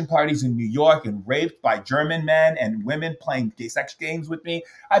fashion parties in New York and raped by German men and women playing gay sex games with me.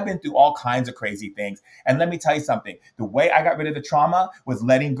 I've been through all kinds of crazy things. And let me tell you something. The way I got rid of the trauma was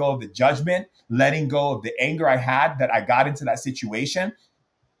letting go of the judgment, letting go of the anger I had that I got into that situation.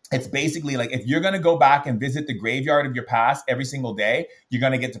 It's basically like, if you're going to go back and visit the graveyard of your past every single day, you're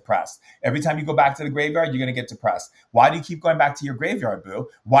going to get depressed. Every time you go back to the graveyard, you're going to get depressed. Why do you keep going back to your graveyard, boo?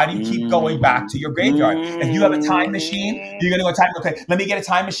 Why do you keep going back to your graveyard? If you have a time machine, you're going to go time. Okay, let me get a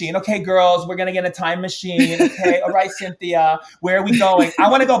time machine. Okay, girls, we're going to get a time machine. Okay, all right, Cynthia, where are we going? I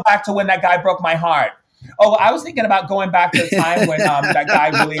want to go back to when that guy broke my heart. Oh, I was thinking about going back to the time when that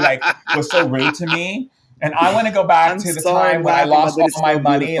guy really was so rude to me. And I want to go back to the time when I lost all my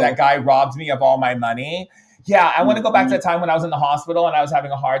money and that guy robbed me of all my money. Yeah, I want to go back to the time when I was in the hospital and I was having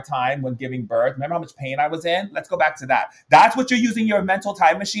a hard time when giving birth. Remember how much pain I was in? Let's go back to that. That's what you're using your mental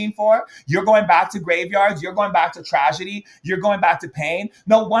time machine for? You're going back to graveyards. You're going back to tragedy. You're going back to pain.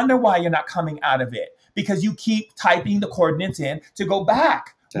 No wonder why you're not coming out of it, because you keep typing the coordinates in to go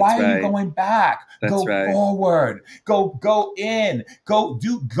back. Why That's are you right. going back? That's Go right. forward. Go in. Go,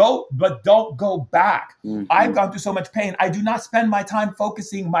 but don't go back. I've Mm-hmm. gone through so much pain. I do not spend my time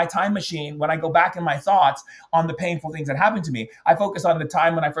focusing my time machine when I go back in my thoughts on the painful things that happened to me. I focus on the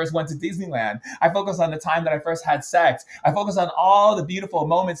time when I first went to Disneyland. I focus on the time that I first had sex. I focus on all the beautiful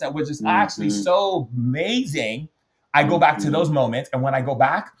moments that were just actually Mm-hmm. so amazing. I go back to Mm-hmm. those moments. And when I go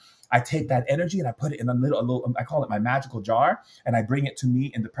back, I take that energy and I put it in a little, I call it my magical jar, and I bring it to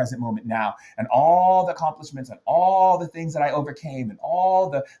me in the present moment now. And all the accomplishments and all the things that I overcame and all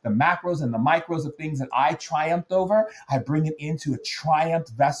the macros and the micros of things that I triumphed over, I bring it into a triumphed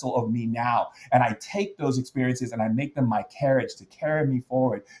vessel of me now. And I take those experiences and I make them my carriage to carry me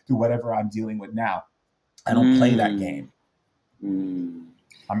forward through whatever I'm dealing with now. I don't play that Mm. game. Mm.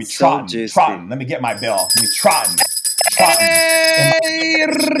 I mean, So trotting. juicy. Let me get my bill. We trotting in Hey! my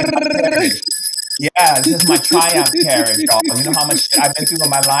carriage. Yeah, this is my triumph carriage, y'all. You know how much shit I've been through in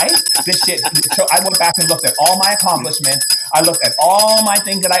my life? This shit. So I went back and looked at all my accomplishments. I looked at all my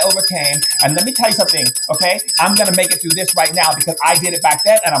things that I overcame. And let me tell you something, okay? I'm going to make it through this right now because I did it back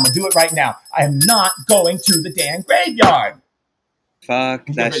then and I'm going to do it right now. I am not going to the damn graveyard. Fuck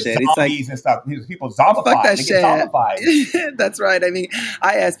You that get shit. It's like, zombies and stuff. People fuck zombified. that They get shit. zombified. That's right. I mean,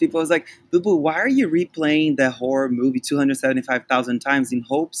 I ask people, I was like, Boo Boo, why are you replaying the horror movie 275,000 times in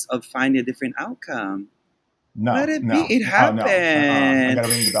hopes of finding a different outcome? Let No, it be. no. It Oh, no. I happened. got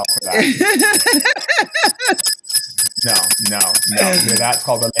to ring the bell for that. No. You hear that? It's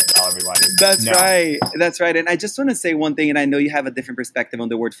called the lit bell, everybody. That's No. right. That's right. And I just want to say one thing, and I know you have a different perspective on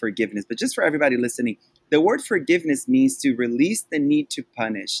the word forgiveness, but just for everybody listening, the word forgiveness means to release the need to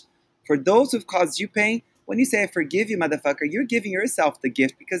punish. For those who've caused you pain, when you say I forgive you, motherfucker, you're giving yourself the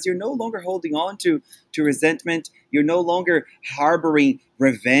gift because you're no longer holding on to resentment. You're no longer harboring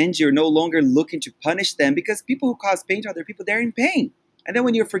revenge. You're no longer looking to punish them because people who cause pain to other people, they're in pain. And then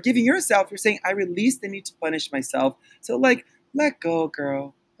when you're forgiving yourself, you're saying, I release the need to punish myself. So, like, let go,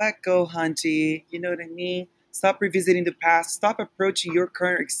 girl. Let go, hunty. You know what I mean? Stop revisiting the past. Stop approaching your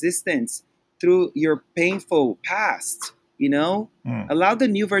current existence through your painful past. You know? Allow the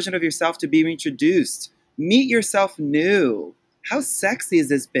new version of yourself to be reintroduced. Meet yourself new. How sexy is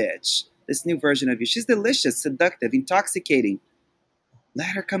this bitch? This new version of you. She's delicious, seductive, intoxicating. Let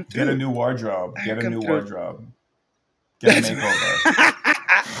her come Get a through. new wardrobe. Let her Get a come new through. wardrobe. Get a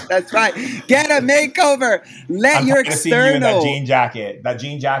makeover. That's right. Get a makeover. Let I'm your tired of seeing you in that external. jean jacket. That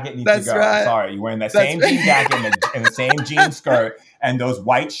jean jacket needs to That's go. I'm right. sorry. You're wearing that That's same jean jacket right. and the same jean skirt and those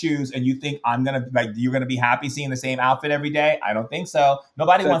white shoes, and you think you're gonna be happy seeing the same outfit every day? I don't think so.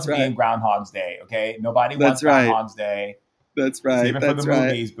 Nobody wants That's to be right. in Groundhog's Day, okay? Nobody wants That's right. Groundhog's Day. That's Save right. it for the That's right.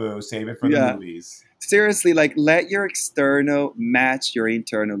 movies, boo. Save it for the Yeah. movies. Seriously, like let your external match your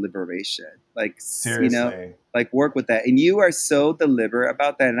internal liberation. Like, Seriously. like work with that. And you are so deliberate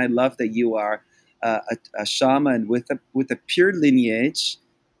about that. And I love that you are a shaman with a pure lineage,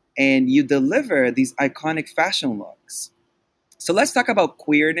 and you deliver these iconic fashion looks. So let's talk about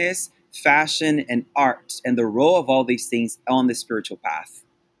queerness, fashion, and art, and the role of all these things on the spiritual path.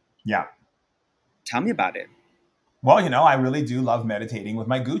 Yeah. Tell me about it. Well, I really do love meditating with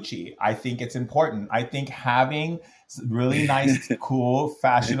my Gucci. I think it's important. I think having really nice, cool,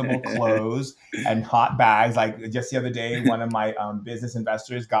 fashionable clothes and hot bags. Like just the other day, one of my business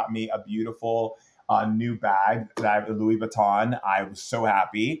investors got me a beautiful new bag that I have, Louis Vuitton. I was so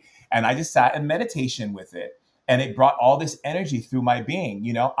happy. And I just sat in meditation with it. And it brought all this energy through my being.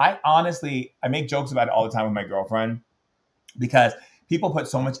 I make jokes about it all the time with my girlfriend because people put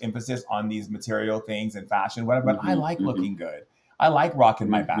so much emphasis on these material things and fashion, whatever. But I Mm-hmm, like mm-hmm, looking good. I like rocking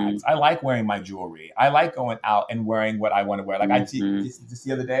my mm-hmm, bags. I like wearing my jewelry. I like going out and wearing what I want to wear. Like mm-hmm. just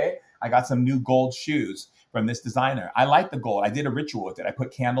the other day, I got some new gold shoes from this designer. I like the gold. I did a ritual with it. I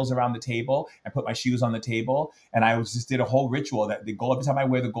put candles around the table. I put my shoes on the table, and I just did a whole ritual that the gold. Every time I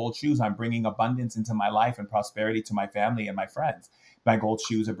wear the gold shoes, I'm bringing abundance into my life and prosperity to my family and my friends. My gold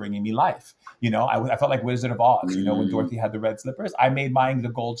shoes are bringing me life. I felt like Wizard of Oz. When Mm. Dorothy had the red slippers, I made mine the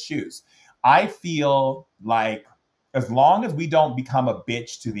gold shoes. I feel like as long as we don't become a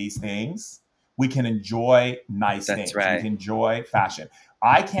bitch to these things, we can enjoy nice That's things. We right. can enjoy fashion.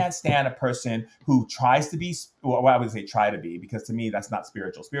 I can't stand a person who tries to be, well, I would say try to be, because to me, that's not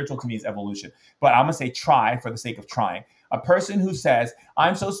spiritual. Spiritual to me is evolution. But I'm going to say try for the sake of trying. A person who says,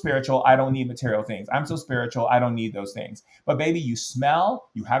 I'm so spiritual, I don't need material things. I'm so spiritual, I don't need those things. But baby, you smell,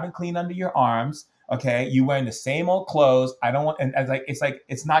 you haven't cleaned under your arms, okay? You wearing the same old clothes. I don't want, and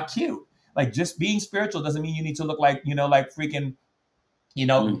it's not cute. Like just being spiritual doesn't mean you need to look like, like freaking,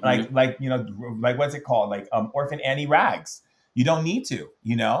 Mm-hmm. like what's it called? Like Orphan Annie rags. You don't need to,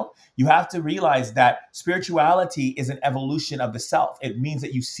 you know? You have to realize that spirituality is an evolution of the self. It means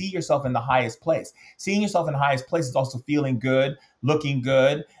that you see yourself in the highest place. Seeing yourself in the highest place is also feeling good, looking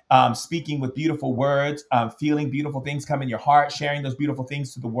good, speaking with beautiful words, feeling beautiful things come in your heart, sharing those beautiful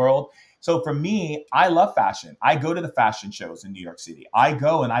things to the world. So for me, I love fashion. I go to the fashion shows in New York City. I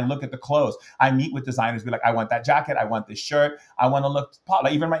go and I look at the clothes. I meet with designers, be like, I want that jacket. I want this shirt. I want to look pop.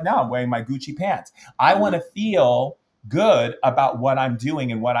 Like even right now, I'm wearing my Gucci pants. I want to feel good about what I'm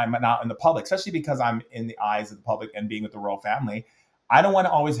doing and what I'm out in the public, especially because I'm in the eyes of the public and being with the royal family. I don't want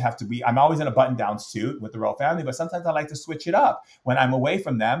to always have to be, I'm always in a button down suit with the royal family, but sometimes I like to switch it up. When I'm away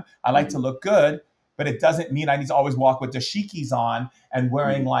from them, I like to look good, but it doesn't mean I need to always walk with dashikis on and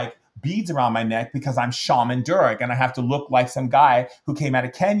wearing like beads around my neck because I'm Shaman Durek and I have to look like some guy who came out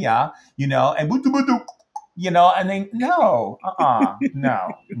of Kenya, you know, and you know, and then no,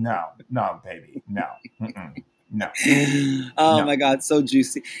 no, baby, no. No. Oh No. my God, so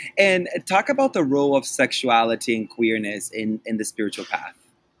juicy. And talk about the role of sexuality and queerness in the spiritual path.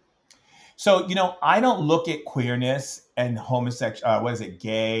 So, you know, I don't look at queerness and homosexual, what is it,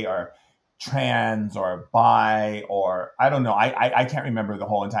 gay or trans or bi or I don't know. I can't remember the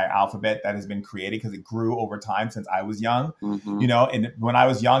whole entire alphabet that has been created because it grew over time since I was young. You know, and when I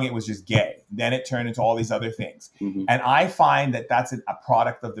was young, it was just gay. Then it turned into all these other things. And I find that that's a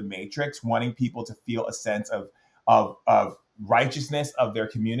product of the matrix, wanting people to feel a sense of righteousness of their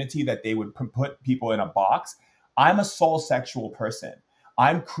community, that they would put people in a box. I'm a soul sexual person.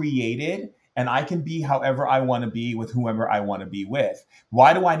 I'm created and I can be however I want to be with whoever I want to be with.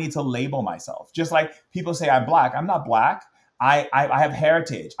 Why do I need to label myself? Just like people say I'm black. I'm not black. I have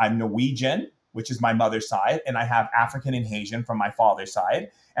heritage. I'm Norwegian, which is my mother's side, and I have African and Haitian from my father's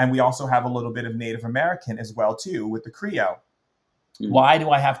side. And we also have a little bit of Native American as well, too, with the Creole. Why do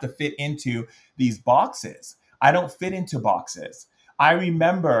I have to fit into these boxes? I don't fit into boxes. I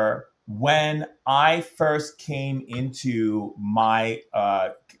remember when I first came into my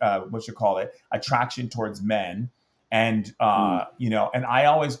attraction towards men, and you know, and I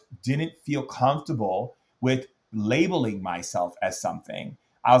always didn't feel comfortable with labeling myself as something.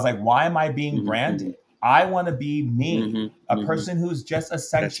 I was like, why am I being branded? I want to be me, a person who's just a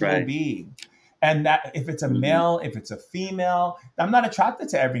sensual being. And that if it's a male, if it's a female, I'm not attracted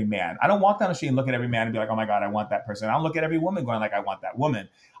to every man. I don't walk down the street and look at every man and be like, oh my God, I want that person. I don't look at every woman going like, I want that woman.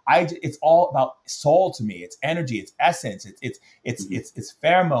 It's all about soul to me. It's energy, it's essence, it's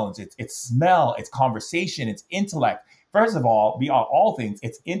pheromones, it's smell, it's conversation, it's intellect. First of all, beyond all things,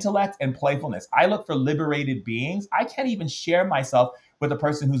 it's intellect and playfulness. I look for liberated beings. I can't even share myself with a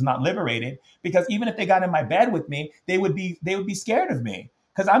person who's not liberated, because even if they got in my bed with me, they would be scared of me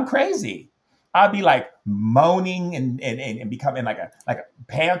because I'm crazy. I'd be like moaning and becoming like a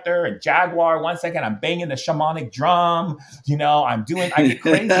panther and jaguar. 1 second I'm banging the shamanic drum, you know, I get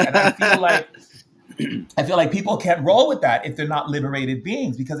crazy. And I feel like people can't roll with that if they're not liberated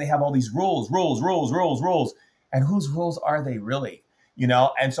beings, because they have all these rules. And whose rules are they really? You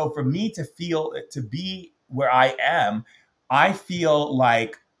know? And so for me to be where I am, I feel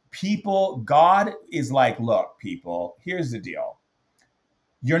like God is like, look, people, here's the deal.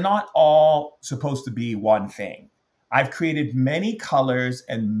 You're not all supposed to be one thing. I've created many colors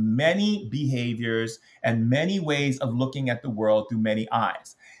and many behaviors and many ways of looking at the world through many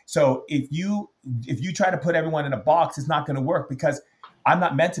eyes. So if you try to put everyone in a box, it's not going to work, because I'm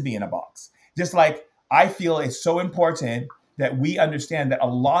not meant to be in a box. Just like I feel it's so important that we understand that a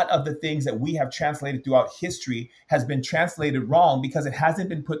lot of the things that we have translated throughout history has been translated wrong because it hasn't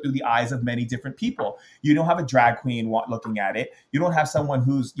been put through the eyes of many different people. You don't have a drag queen looking at it. You don't have someone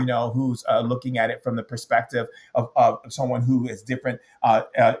who's looking at it from the perspective of someone who is different,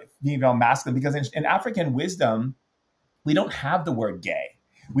 female, masculine. Because in African wisdom, we don't have the word gay.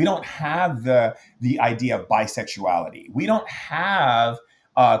 We don't have the idea of bisexuality. We don't have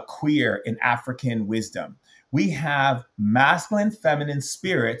queer in African wisdom. We have masculine, feminine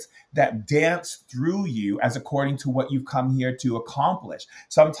spirits that dance through you as according to what you've come here to accomplish.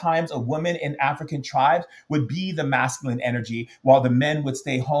 Sometimes a woman in African tribes would be the masculine energy, while the men would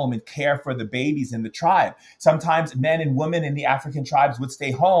stay home and care for the babies in the tribe. Sometimes men and women in the African tribes would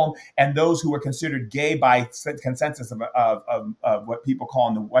stay home, and those who were considered gay by consensus of what people call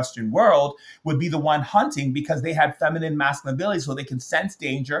in the Western world would be the one hunting, because they had feminine masculine abilities, so they can sense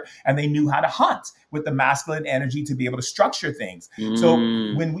danger and they knew how to hunt with the masculine energy to be able to structure things. So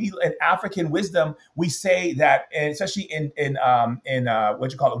when we in African wisdom, we say that, and especially in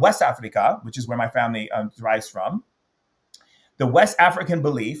West Africa, which is where my family derives from, the West African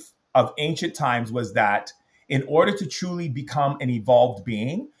belief of ancient times was that in order to truly become an evolved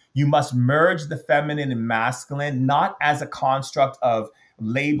being, You must merge the feminine and masculine, not as a construct of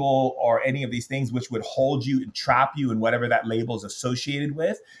label or any of these things which would hold you and trap you in whatever that label is associated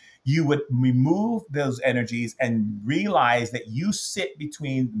with. You would remove those energies and realize that you sit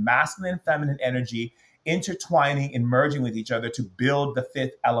between masculine and feminine energy, intertwining and merging with each other to build the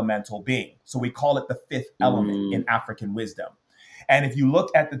fifth elemental being. So we call it the fifth element in African wisdom. And if you look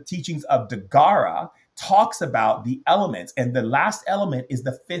at the teachings of Dagara, talks about the elements, and the last element is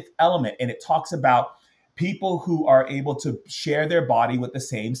the fifth element, and it talks about people who are able to share their body with the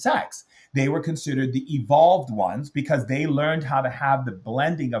same sex. They were considered the evolved ones because they learned how to have the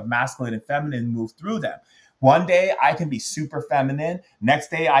blending of masculine and feminine move through them. One day I can be super feminine. Next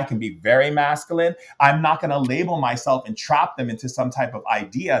day I can be very masculine. I'm not going to label myself and trap them into some type of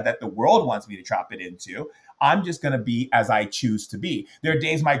idea that the world wants me to trap it into. I'm just going to be as I choose to be. There are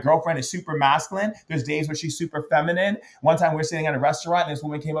days my girlfriend is super masculine. There's days where she's super feminine. One time we were sitting at a restaurant and this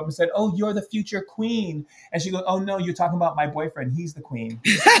woman came up and said, "Oh, you're the future queen." And she goes, "Oh, no, you're talking about my boyfriend. He's the queen."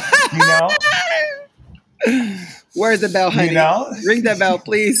 You know? Where's the bell, honey? You know? Ring that bell,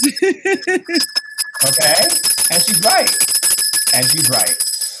 please. Okay? And she's right. And she's right.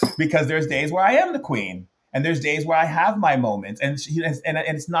 Because there's days where I am the queen. And there's days where I have my moments. And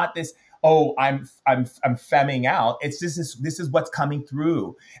it's not this, "Oh, I'm femming out." It's this is what's coming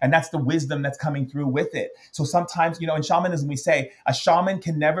through. And that's the wisdom that's coming through with it. So sometimes, in shamanism, we say a shaman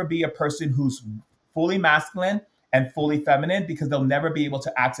can never be a person who's fully masculine and fully feminine because they'll never be able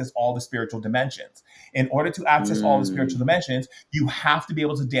to access all the spiritual dimensions. In order to access all the spiritual dimensions, you have to be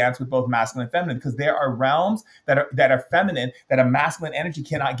able to dance with both masculine and feminine because there are realms that are feminine that a masculine energy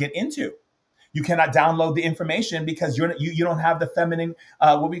cannot get into. You cannot download the information because you don't have the feminine,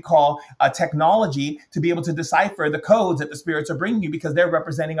 what we call technology to be able to decipher the codes that the spirits are bringing you because they're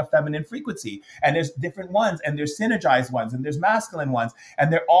representing a feminine frequency. And there's different ones, and there's synergized ones, and there's masculine ones,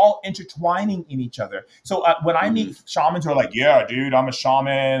 and they're all intertwining in each other. So when I meet shamans who are like, "Yeah, dude, I'm a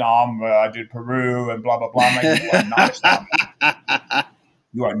shaman. I did Peru and blah, blah, blah," I'm like, "You are not a shaman.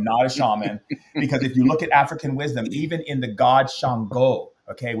 You are not a shaman." Because if you look at African wisdom, even in the god Shango,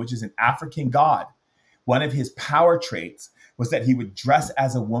 okay, which is an African god, one of his power traits was that he would dress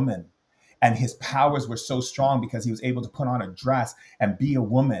as a woman. And his powers were so strong because he was able to put on a dress and be a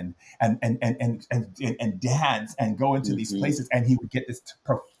woman and dance and go into these places. And he would get this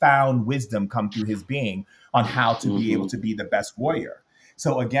profound wisdom come through his being on how to be able to be the best warrior.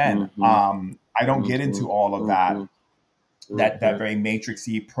 So again, I don't get into all of that very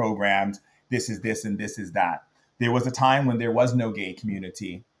matrixy programmed, this is this and this is that. There was a time when there was no gay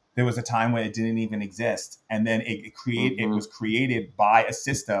community. There was a time when it didn't even exist. And then it was created by a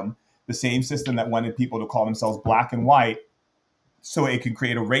system, the same system that wanted people to call themselves black and white, so it could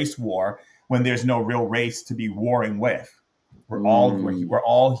create a race war when there's no real race to be warring with. We're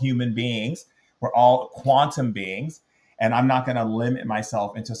all human beings. We're all quantum beings. And I'm not going to limit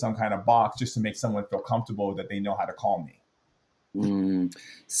myself into some kind of box just to make someone feel comfortable that they know how to call me.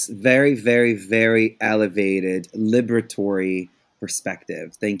 Very, very, very elevated, liberatory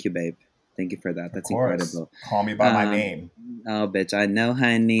perspective. Thank you, babe. Thank you for that. That's incredible. Call me by my name. Oh, bitch, I know,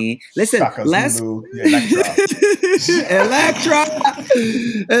 honey. Listen, Zulu, Electra.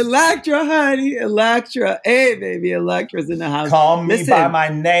 Electra, honey, Electra. Hey, baby, Electra's in the house. Call me by my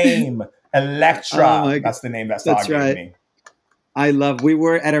name, Electra. Oh, that's the name that song gave me. We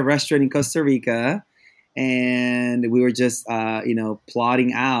were at a restaurant in Costa Rica. And we were just,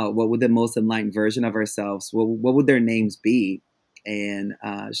 plotting out what would the most enlightened version of ourselves, what would their names be? And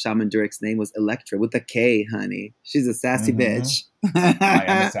Shaman Durek's name was Electra with a K, honey. She's a sassy bitch. I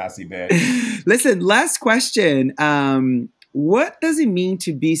am a sassy bitch. Listen, last question. What does it mean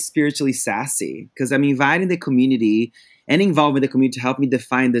to be spiritually sassy? Because I'm inviting the community and involving the community to help me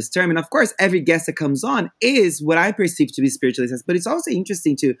define this term. And of course, every guest that comes on is what I perceive to be spiritually sassy. But it's also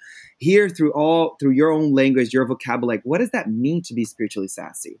interesting to hear through your own language, your vocabulary, what does that mean to be spiritually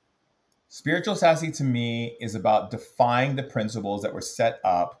sassy? Spiritual sassy to me is about defying the principles that were set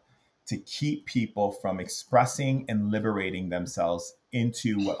up to keep people from expressing and liberating themselves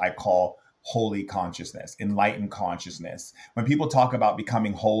into what I call holy consciousness, enlightened consciousness. When people talk about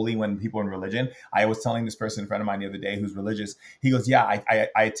becoming holy, when people in religion, I was telling this person, a friend of mine the other day who's religious, he goes, "Yeah, I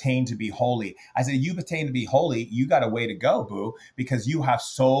attained to be holy." I said, "You've attained to be holy. You got a way to go, boo, because you have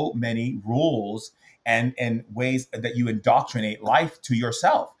so many rules and ways that you indoctrinate life to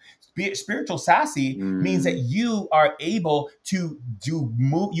yourself." Spiritual sassy means that you are able to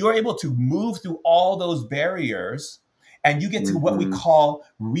move through all those barriers, and you get to what we call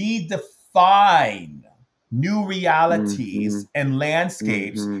redefine new realities and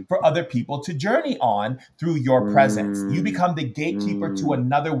landscapes for other people to journey on through your presence. You become the gatekeeper to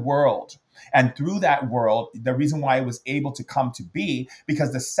another world. And through that world, the reason why it was able to come to be,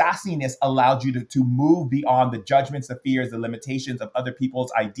 because the sassiness allowed you to move beyond the judgments, the fears, the limitations of other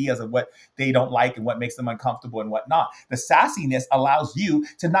people's ideas of what they don't like and what makes them uncomfortable and whatnot. The sassiness allows you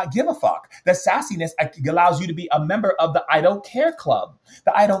to not give a fuck. The sassiness allows you to be a member of the I Don't Care Club.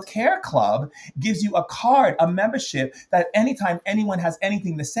 The I Don't Care Club gives you a card, a membership, that anytime anyone has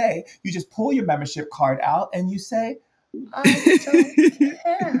anything to say, you just pull your membership card out and you say, I don't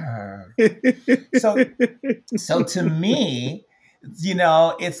care. So to me,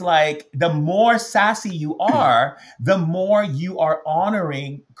 it's like the more sassy you are, the more you are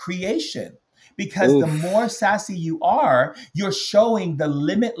honoring creation. Because the more sassy you are, you're showing the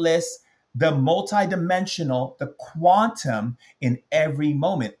limitless, the multidimensional, the quantum in every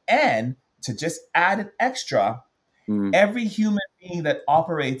moment. And to just add an extra, every human being that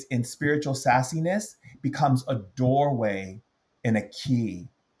operates in spiritual sassiness becomes a doorway and a key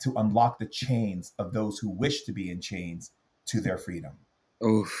to unlock the chains of those who wish to be in chains to their freedom.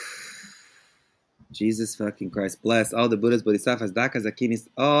 Jesus fucking Christ. Bless all the Buddhas, Bodhisattvas, Dakas, Akinis,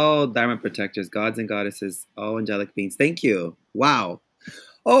 all Dharma protectors, gods and goddesses, all angelic beings. Thank you. Wow.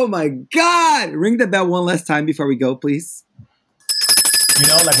 Oh my God. Ring the bell one last time before we go, please.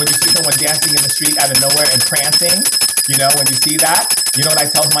 Like when you see someone dancing in the street out of nowhere and prancing, when you see that, what I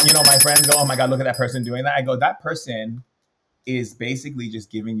tell my friends go, oh my God, look at that person doing that. I go, that person is basically just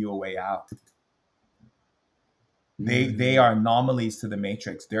giving you a way out. They are anomalies to the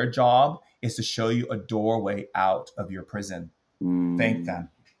matrix. Their job is to show you a doorway out of your prison. Thank them.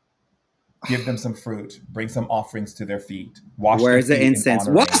 Give them some fruit. Bring some offerings to their feet. Where's the incense?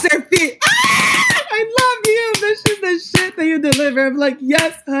 Wash their feet. I love you. This is the shit that you deliver. I'm like,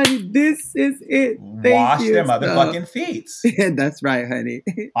 yes, honey, this is it. Wash their motherfucking feet. That's right, honey.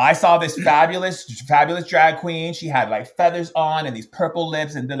 I saw this fabulous drag queen. She had like feathers on and these purple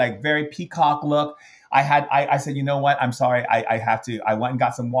lips and the like very peacock look. I said, you know what? I'm sorry. I have to. I went and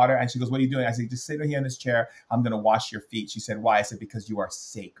got some water. And she goes, what are you doing? I said, just sit here in this chair. I'm going to wash your feet. She said, why? I said, because you are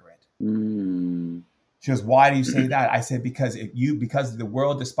sacred. She goes, why do you say that? I said, because the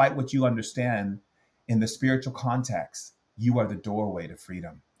world, despite what you understand in the spiritual context, you are the doorway to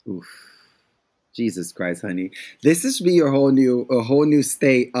freedom. Oof. Jesus Christ, honey. This is be a whole new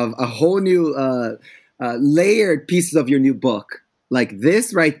state of a whole new layered pieces of your new book. Like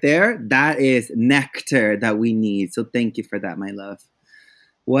this right there, that is nectar that we need. So thank you for that, my love.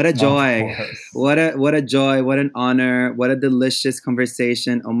 What a joy. What a joy. What an honor. What a delicious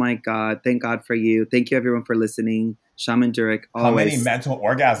conversation. Oh my God. Thank God for you. Thank you everyone for listening. Shaman Durek, always. How many mental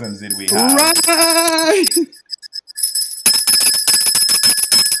orgasms did we have? Right.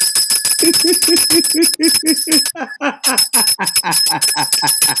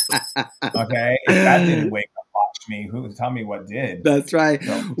 Okay. If that didn't wake up, watch me. Tell me what did. That's right.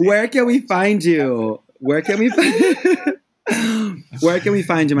 Where can we find you? Where can we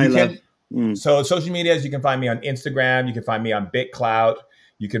find you, my love? So social medias, you can find me on Instagram. You can find me on BitClout.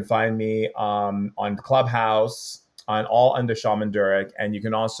 You can find me on Clubhouse, on all under Shaman Durek. And you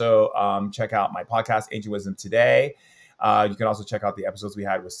can also check out my podcast, Ancient Wisdom Today. You can also check out the episodes we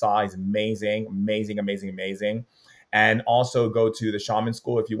had with Sai. He's amazing. And also go to the Shaman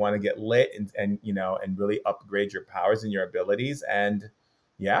School if you want to get lit and really upgrade your powers and your abilities. And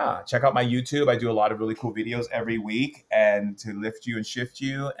yeah, check out my YouTube. I do a lot of really cool videos every week and to lift you and shift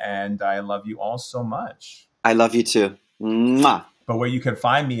you. And I love you all so much. I love you too. Mwah. But where you can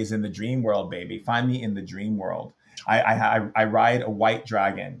find me is in the dream world, baby. Find me in the dream world. I ride a white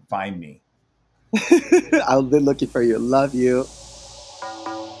dragon. Find me. I'll be looking for you. Love you.